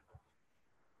change?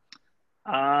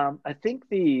 I think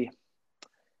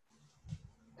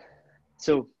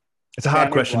so It's a hard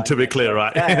Banner question to be blindness, clear,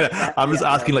 right? right? Yeah, I'm just yeah,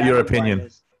 no, asking like your banner opinion.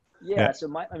 blindness. Yeah. Yeah. So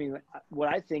what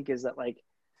I think is that like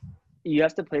you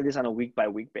have to play this on a week by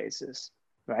week basis,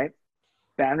 right?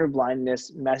 Banner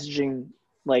blindness, messaging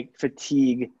like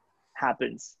fatigue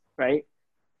happens, right?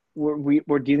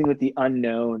 We're dealing with the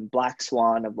unknown black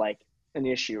swan of like an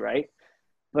issue, right?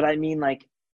 But I mean, like,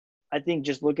 I think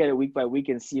just look at it week by week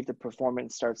and see if the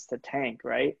performance starts to tank,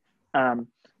 right?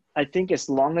 I think as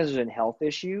long as there's a health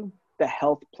issue, the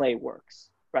health play works,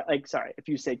 right? Like, sorry, if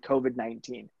you say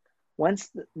COVID-19, once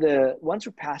once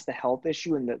we're past the health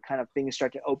issue and the kind of things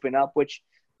start to open up, which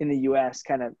in the US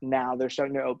kind of now they're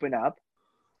starting to open up.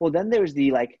 Well, then there's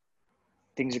the like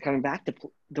things are coming back to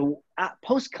the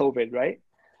post COVID, right?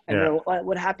 And Yeah. then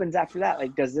what happens after that?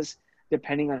 Like, does this,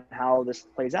 depending on how this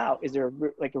plays out, is there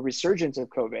like a resurgence of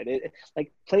COVID?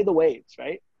 Like play the waves,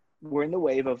 right? We're in the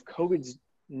wave of COVID's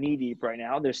knee deep right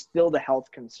now. There's still the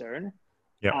health concern.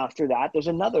 Yeah. After that, there's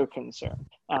another concern.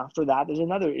 After that, there's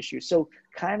another issue. So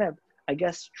kind of, I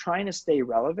guess, trying to stay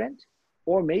relevant,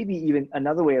 or maybe even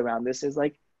another way around this is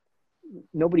like,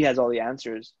 nobody has all the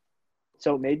answers.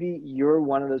 So maybe you're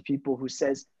one of those people who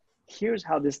says, here's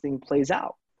how this thing plays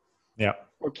out. Yeah.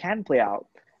 Or can play out.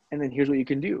 And then here's what you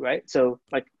can do, right? So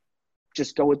like,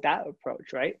 just go with that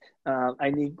approach, right?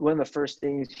 I think one of the first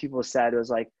things people said was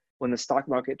like, when the stock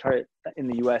market in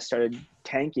the US started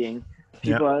tanking,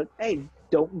 people are, hey,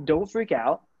 don't freak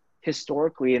out.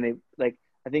 Historically, and they like,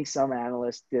 I think some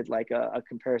analysts did like a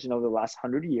comparison over the last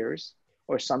 100 years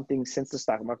or something since the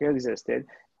stock market existed.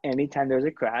 Anytime there's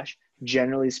a crash,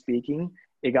 generally speaking,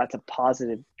 it got to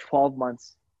positive 12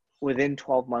 months, within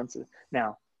 12 months.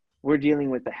 Now, we're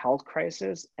dealing with the health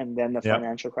crisis and then the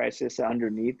financial crisis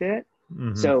underneath it.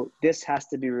 Mm-hmm. So this has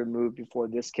to be removed before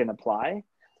this can apply.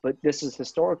 But this is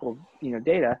historical,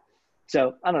 data.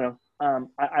 So I don't know.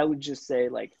 I would just say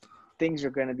like things are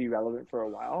going to be relevant for a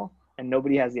while, and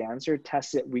nobody has the answer.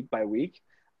 Test it week by week.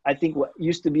 I think what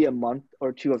used to be a month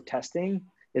or two of testing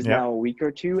is now a week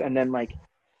or two, and then like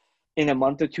in a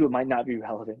month or two, it might not be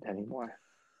relevant anymore.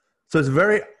 So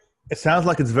it sounds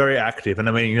like it's very active. And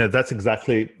I mean, that's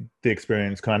exactly the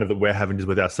experience kind of that we're having just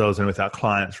with ourselves and with our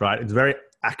clients, right? It's very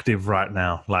active right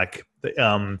now. Like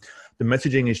the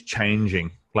messaging is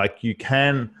changing. Like you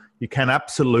can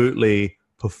absolutely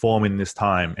perform in this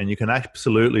time, and you can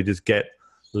absolutely just get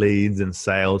leads and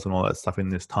sales and all that stuff in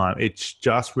this time. It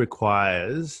just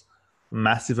requires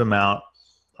massive amount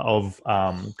of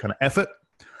kind of effort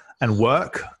and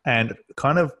work and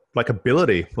kind of like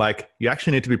ability. Like you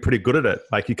actually need to be pretty good at it.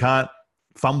 Like you can't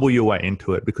fumble your way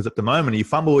into it, because at the moment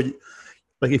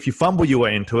if you fumble your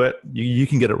way into it, you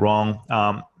can get it wrong.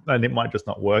 And it might just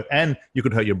not work, and you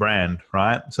could hurt your brand,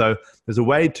 right? So there's a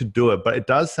way to do it, but it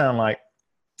does sound like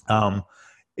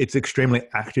it's extremely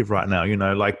active right now,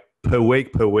 like per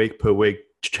week,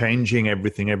 changing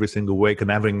everything every single week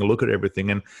and having a look at everything.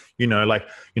 And,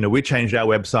 we changed our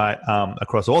website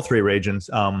across all 3 regions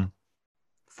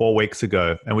 4 weeks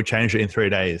ago, and we changed it in 3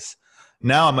 days.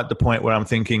 Now I'm at the point where I'm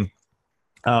thinking,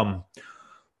 I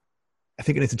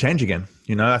think it needs to change again.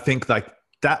 I think like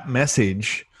that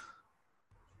message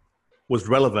was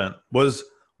relevant, was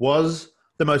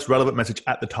the most relevant message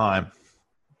at the time.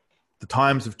 The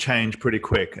times have changed pretty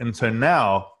quick. And so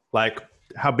now, like,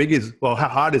 how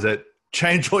hard is it?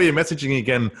 Change all your messaging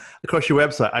again across your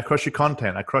website, across your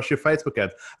content, across your Facebook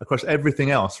ads, across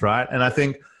everything else, right? And I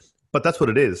think, but that's what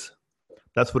it is.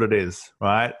 That's what it is,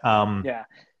 right?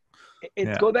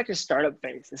 It's going back to startup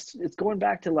phase. It's going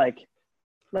back to like,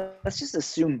 let's just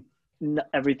assume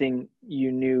everything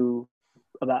you knew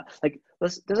about, like,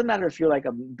 doesn't matter if you're like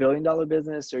 $1 billion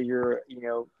business or you're,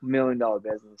 $1 million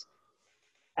business.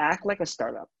 Act like a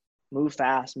startup. Move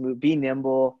fast, be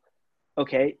nimble.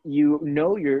 Okay, your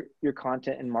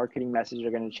content and marketing message are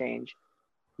going to change.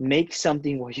 Make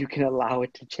something where you can allow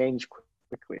it to change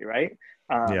quickly, right?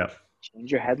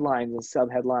 Change your headlines and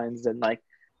sub-headlines, and like,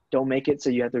 don't make it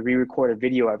so you have to re-record a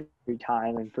video every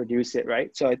time and produce it,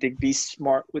 right? So I think be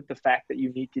smart with the fact that you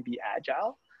need to be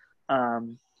agile.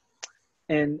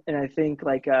 And I think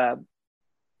like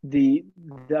the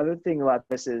other thing about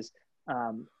this is,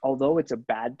 although it's a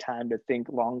bad time to think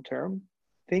long-term,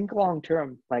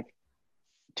 like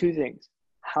 2 things.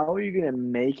 How are you going to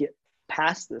make it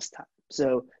past this time?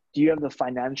 So do you have the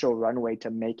financial runway to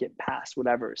make it past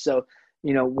whatever? So,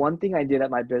 one thing I did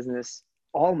at my business,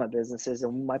 all my businesses,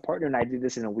 and my partner and I did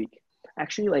this in a week,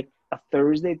 actually like a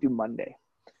Thursday through Monday.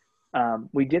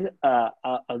 We did a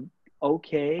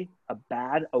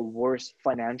bad, a worse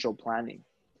financial planning.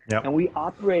 Yep. And we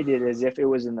operated as if it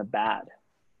was in the bad,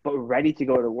 but ready to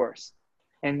go to worse.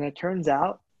 And it turns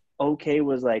out okay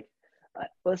was like,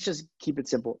 let's just keep it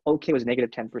simple. Okay was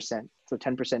negative 10%, so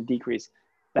 10% decrease.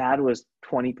 Bad was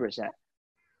 20%.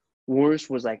 Worse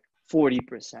was like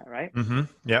 40%, right? Mm-hmm.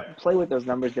 Yeah. Play with those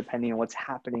numbers depending on what's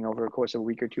happening over a course of a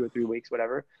week or 2 or 3 weeks,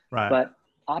 whatever. Right. But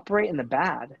operate in the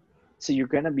bad. So you're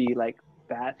going to be like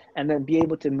bad and then be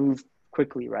able to move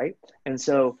quickly, right? And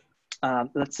so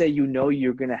let's say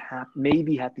you're going to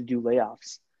maybe have to do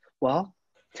layoffs. Well,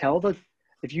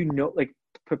 if you know, like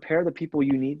prepare the people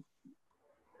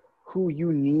who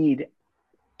you need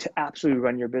to absolutely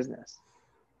run your business,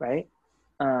 right?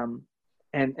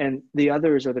 And the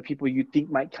others are the people you think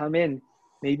might come in.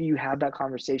 Maybe you have that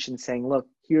conversation saying, look,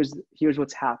 here's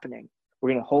what's happening.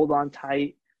 We're going to hold on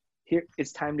tight. Here,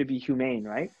 it's time to be humane,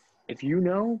 right? If you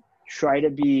know, try to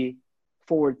be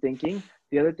forward thinking.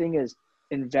 The other thing is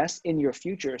invest in your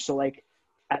future. So like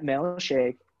at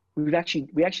Mailshake, we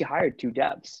actually hired 2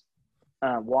 devs.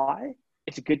 Why?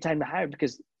 It's a good time to hire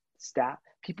because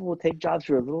people will take jobs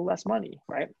for a little less money,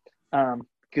 right?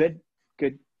 Good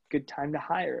time to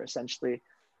hire essentially.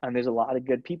 And there's a lot of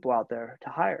good people out there to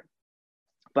hire.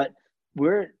 But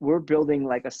we're building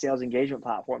like a sales engagement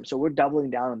platform. So we're doubling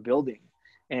down on building.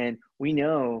 And we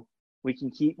know we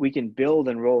can build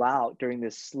and roll out during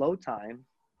this slow time.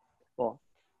 Well,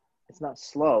 it's not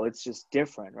slow, it's just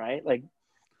different, right? Like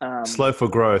slow for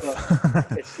growth.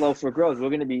 It's slow for growth.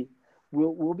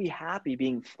 We'll be happy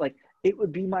being like, it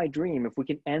would be my dream if we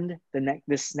can end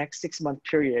this next 6-month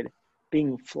period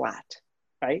being flat,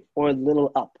 right? Or a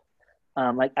little up.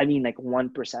 Like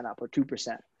 1% up or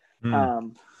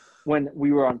 2%. When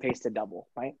we were on pace to double,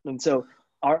 right? And so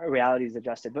our reality is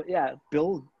adjusted. But yeah,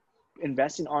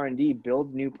 invest in R&D,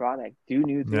 build new product, do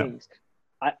new things.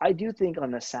 Yeah. I do think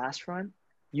on the SaaS front,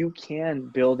 you can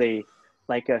build a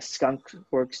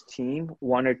Skunkworks team,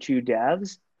 1 or 2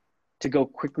 devs, to go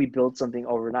quickly build something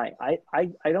overnight. I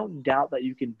don't doubt that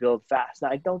you can build fast. Now,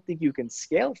 I don't think you can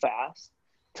scale fast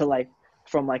to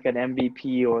from an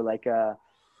MVP or like a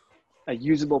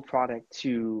usable product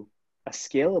to a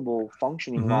scalable,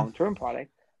 functioning long-term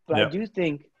product. But I do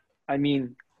think,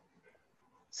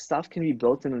 stuff can be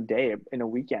built in a day, in a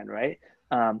weekend, right?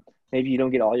 Maybe you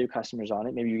don't get all your customers on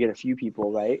it. Maybe you get a few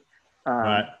people, right?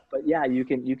 Right. But yeah, you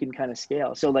can kind of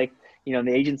scale. So in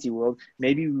the agency world,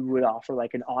 maybe we would offer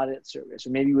like an audit service, or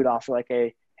maybe we would offer like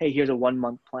hey, here's a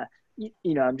 1-month plan.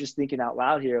 I'm just thinking out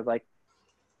loud here of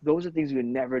those are things we would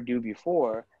never do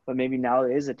before, but maybe now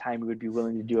is a time we would be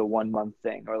willing to do a 1-month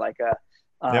thing, or like a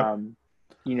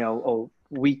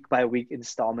week by week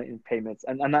installment in payments.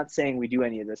 And I'm not saying we do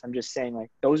any of this. I'm just saying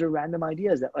those are random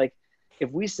ideas that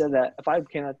if we said that, if I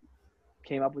came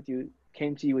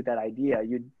to you with that idea,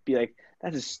 you'd be like,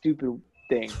 that's a stupid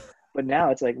thing. But now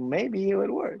it's like, maybe it would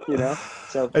work,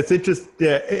 So it's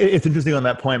interesting on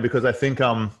that point, because I think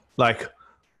I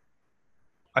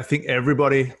think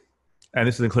everybody, and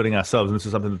this is including ourselves, and this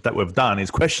is something that we've done,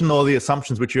 is question all the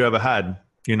assumptions which you ever had.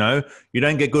 You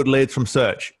don't get good leads from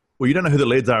search. Well, you don't know who the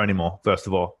leads are anymore, first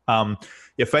of all.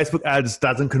 Your Facebook ads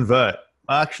doesn't convert.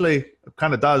 Actually, it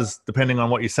kind of does, depending on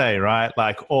what you say, right?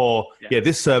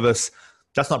 This service,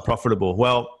 that's not profitable.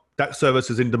 Well, that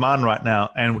service is in demand right now.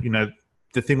 And,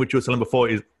 the thing which you were selling before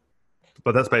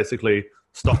but that's basically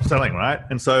stop selling, right?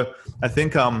 And so I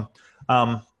think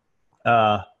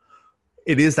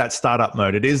it is that startup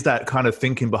mode. It is that kind of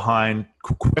thinking behind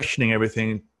questioning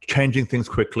everything, changing things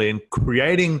quickly, and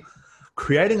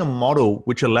creating a model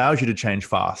which allows you to change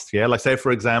fast. Yeah. Like say,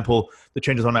 for example, the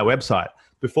changes on our website.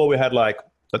 Before we had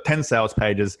the 10 sales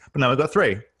pages, but now we've got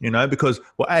 3, because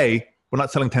we're not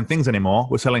selling 10 things anymore.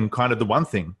 We're selling kind of the one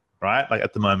thing, right?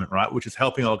 At the moment, right? Which is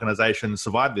helping organizations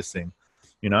survive this thing,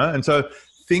 And so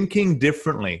thinking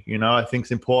differently, I think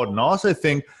is important. I also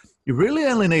think you really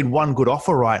only need one good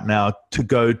offer right now to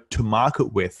go to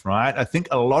market with, right? I think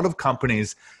a lot of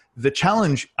companies, the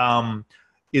challenge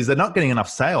is they're not getting enough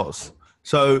sales.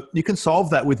 So you can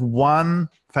solve that with one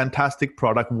fantastic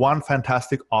product, one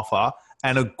fantastic offer,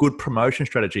 and a good promotion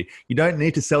strategy. You don't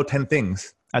need to sell 10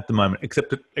 things at the moment,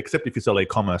 except if you sell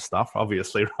e-commerce stuff,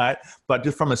 obviously, right? But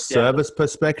just from a service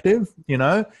perspective, you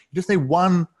just need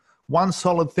one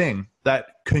solid thing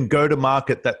that can go to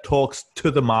market, that talks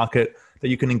to the market, that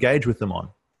you can engage with them on,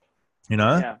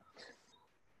 Yeah.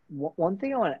 One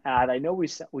thing I want to add, I know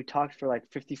we talked for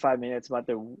 55 minutes about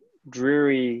the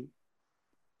dreary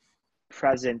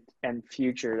present and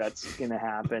future that's going to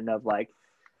happen of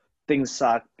things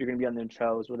suck, you're going to be on their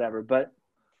toes, whatever. But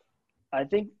I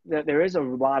think that there is a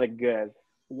lot of good.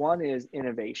 One is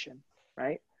innovation,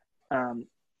 right?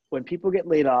 When people get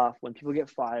laid off, when people get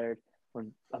fired,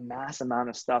 when a mass amount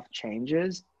of stuff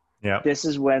changes, this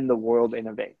is when the world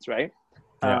innovates, right?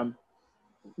 Yeah.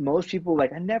 Most people I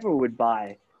never would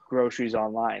buy groceries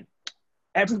online.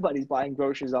 everybody's buying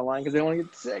groceries online because they don't want to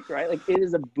get sick, right? Like it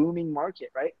is a booming market,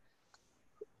 right?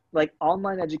 Like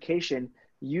online education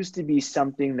used to be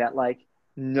something that like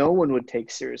no one would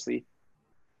take seriously.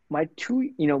 My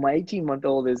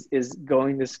 18-month-old is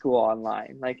going to school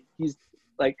online. Like he's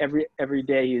like every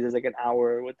day he does like an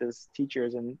hour with his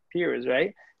teachers and peers,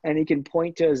 right? And he can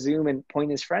point to a Zoom and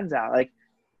point his friends out. Like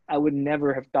I would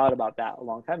never have thought about that a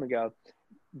long time ago.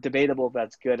 Debatable if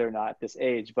that's good or not at this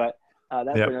age, but that's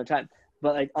for Yep. another time.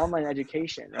 But like online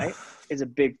education, right, is a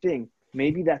big thing.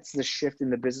 Maybe that's the shift in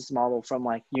the business model from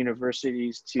like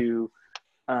universities to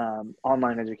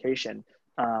online education.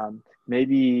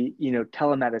 Maybe,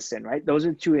 telemedicine, right? Those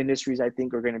are two industries I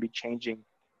think are going to be changing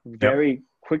Yep. very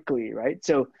quickly, right?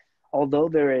 So although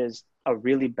there is a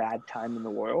really bad time in the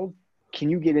world, can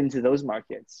you get into those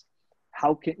markets?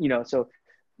 How can, so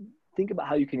think about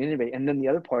how you can innovate. And then the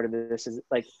other part of this is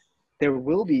like, there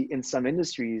will be in some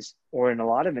industries or in a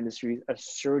lot of industries, a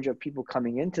surge of people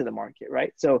coming into the market,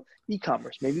 right? So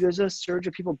e-commerce, maybe there's a surge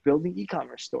of people building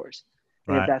e-commerce stores.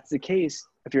 And if Right. that's the case,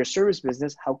 if you're a service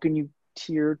business, how can you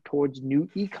tier towards new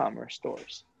e-commerce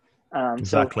stores? So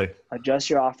Exactly. adjust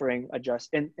your offering,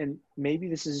 and maybe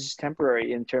this is just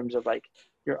temporary in terms of like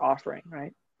your offering,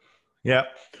 right? Yeah.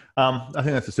 I think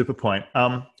that's a super point.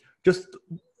 Just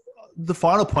the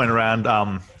final point around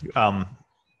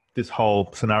this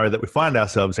whole scenario that we find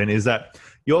ourselves in is that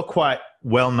you're quite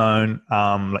well known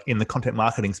in the content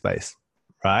marketing space,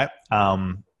 right?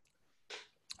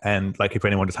 And like if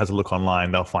anyone just has a look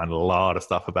online, they'll find a lot of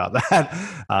stuff about that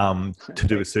to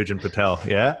do with Thanks. Sujan Patel.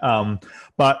 Yeah.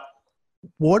 But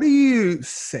what are you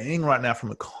seeing right now from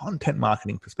a content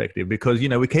marketing perspective? Because,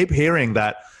 we keep hearing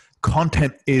that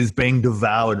content is being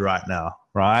devoured right now,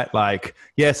 right? Like,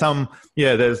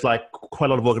 there's like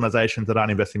quite a lot of organizations that aren't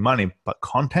investing money, but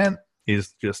content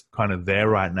is just kind of there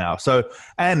right now. So,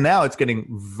 and now it's getting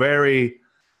very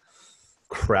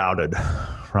crowded,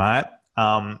 right?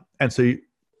 And so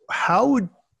how would,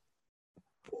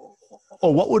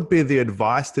 or what would be the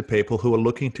advice to people who are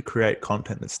looking to create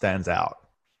content that stands out?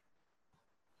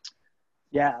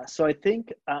 Yeah. So I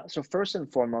think, so first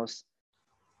and foremost,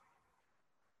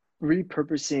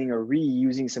 repurposing or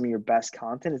reusing some of your best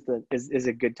content is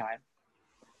a good time.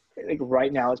 Like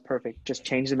right now is perfect. Just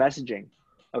change the messaging.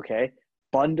 Okay.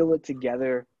 Bundle it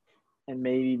together and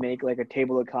maybe make like a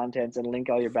table of contents and link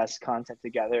all your best content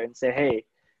together and say, hey,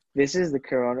 this is the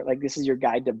corona, like this is your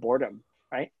guide to boredom,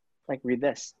 right? Like read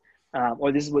this.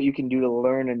 Or this is what you can do to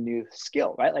learn a new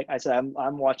skill, right? Like I said,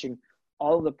 I'm watching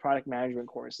all of the product management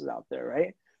courses out there,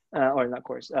 right? Or not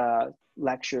course,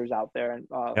 lectures out there and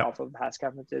Yep. off of past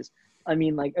conferences. I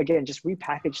mean, like, again, just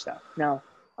repackage stuff. Now,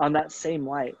 on that same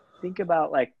light, think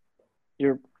about like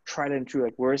your tried and true,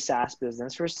 like we're a SaaS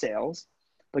business for sales,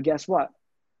 but guess what?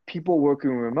 People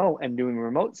working remote and doing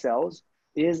remote sales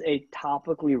is a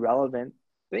topically relevant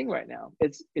thing right now.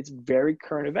 It's very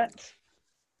current events,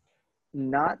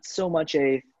 not so much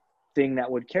a thing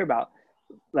that would care about.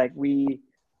 Like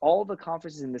all the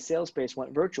conferences in the sales space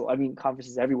went virtual. I mean,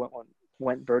 conferences everyone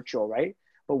went virtual, right?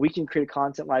 But we can create a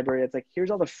content library that's like,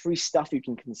 here's all the free stuff you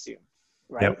can consume,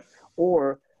 right? Yep.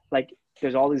 Or like,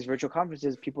 there's all these virtual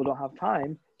conferences, people don't have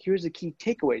time. Here's the key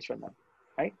takeaways from them,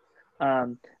 right?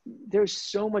 There's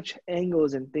so much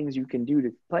angles and things you can do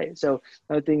to play. So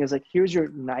another thing is like, here's your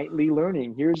nightly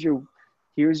learning. Here's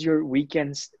your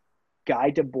weekend's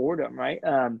guide to boredom, right?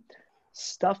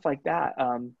 Stuff like that.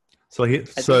 So, I think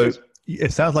it's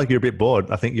it sounds like you're a bit bored.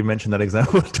 I think you mentioned that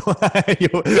example twice.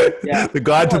 yeah. The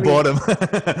guide Well, to I mean,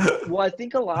 boredom. well, I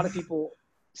think a lot of people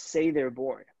say they're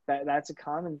bored. That's a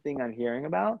common thing I'm hearing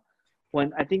about.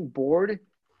 When I think bored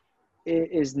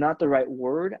is not the right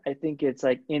word. I think it's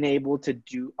like unable to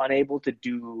do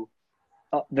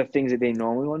the things that they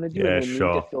normally want to do, and Yeah, they need to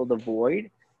sure. fill the void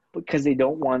because they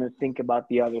don't want to think about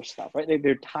the other stuff, right?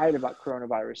 They're tired about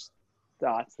coronavirus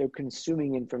thoughts. They're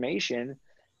consuming information.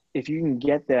 If you can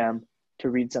get them to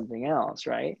read something else,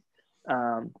 right?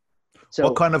 Um, What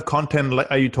so kind of content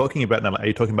are you talking about now? Are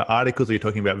you talking about articles? Are you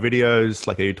talking about videos?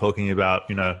 Like, are you talking about,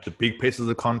 the big pieces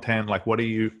of content? Like, what are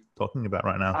you talking about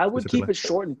right now I would specifically? keep it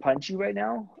short and punchy right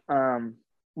now.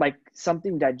 Like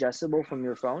something digestible from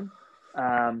your phone.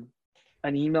 Um,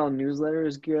 an email newsletter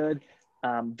is good.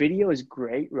 Video is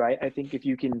great, right? I think if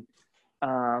you can,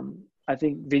 I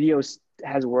think videos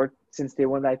has worked since day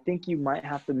one. I think you might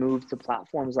have to move to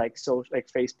platforms like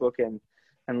Facebook and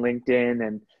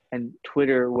LinkedIn and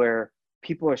Twitter, where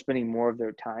people are spending more of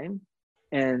their time.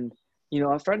 And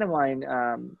a friend of mine,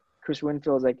 Chris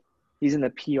Winfield, is like, he's in the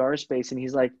PR space, and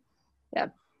he's like, yeah,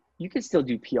 you can still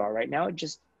do PR right now.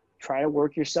 Just try to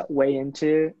work your way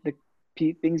into the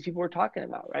things people are talking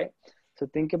about, right? So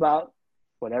think about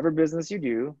whatever business you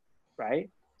do, right?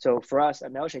 So for us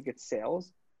at Mailshake, it's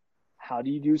sales. How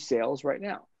do you do sales right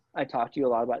now? I talked to you a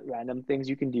lot about random things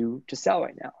you can do to sell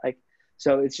right now. Like,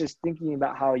 so it's just thinking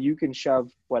about how you can shove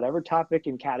whatever topic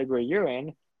and category you're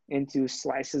in into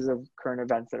slices of current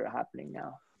events that are happening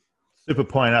now. Super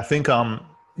point. I think, I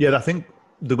think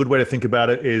the good way to think about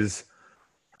it is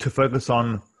to focus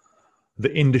on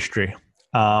the industry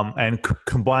and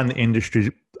combine the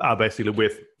industry basically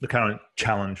with the current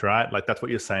challenge, right? Like that's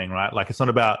what you're saying, right? Like it's not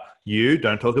about you.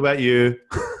 Don't talk about you.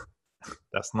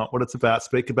 That's not what it's about.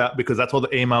 Speak about, because that's all the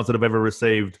emails that I've ever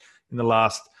received in the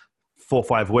last 4 or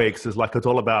 5 weeks is like, it's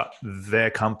all about their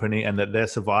company and that they're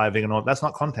surviving and all. That's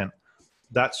not content.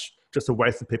 That's just a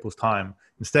waste of people's time.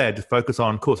 Instead, just focus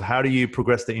on, cool, so how do you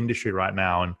progress the industry right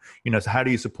now? And, so how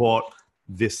do you support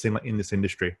this in this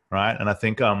industry, right? And I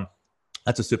think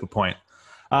that's a super point.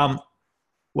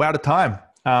 We're out of time.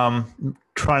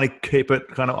 Trying to keep it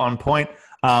kind of on point.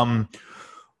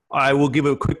 I will give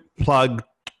a quick plug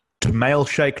to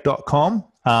mailshake.com.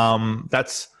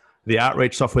 That's the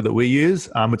outreach software that we use.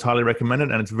 It's highly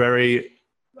recommended, and it's very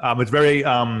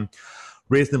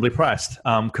reasonably priced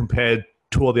compared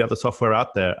to all the other software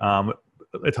out there.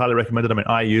 It's highly recommended. I mean,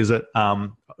 I use it,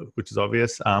 which is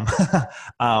obvious.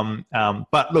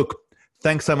 But look,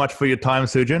 thanks so much for your time,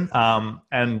 Sujin.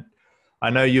 And I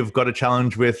know you've got a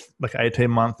challenge with like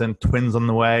 18-month and twins on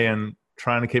the way and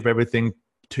trying to keep everything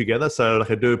together. So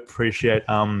like, I do appreciate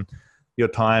your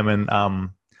time and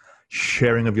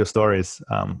sharing of your stories.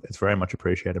 It's very much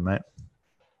appreciated, mate.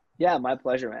 Yeah, my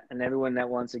pleasure, man. And everyone that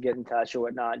wants to get in touch or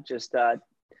whatnot, just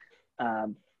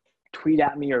tweet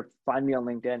at me or find me on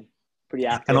LinkedIn. Pretty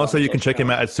active. And also you can check him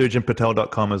out at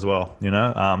sujinpatel.com as well. There's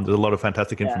a lot of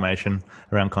fantastic information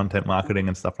around content marketing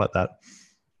and stuff like that.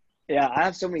 Yeah, I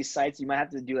have so many sites. You might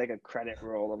have to do like a credit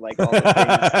roll of like all the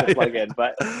things to plug in.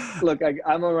 But look,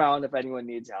 I'm around if anyone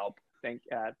needs help. Thanks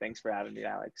for having me,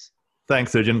 Alex.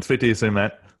 Thanks, Sujin. Speak to you soon,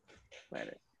 mate.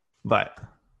 Later. Bye.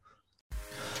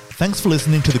 Thanks for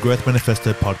listening to the Growth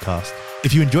Manifesto podcast.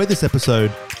 If you enjoyed this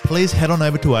episode, please head on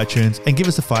over to iTunes and give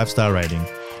us a 5-star rating.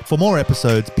 For more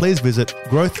episodes, please visit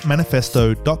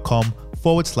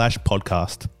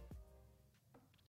growthmanifesto.com/podcast.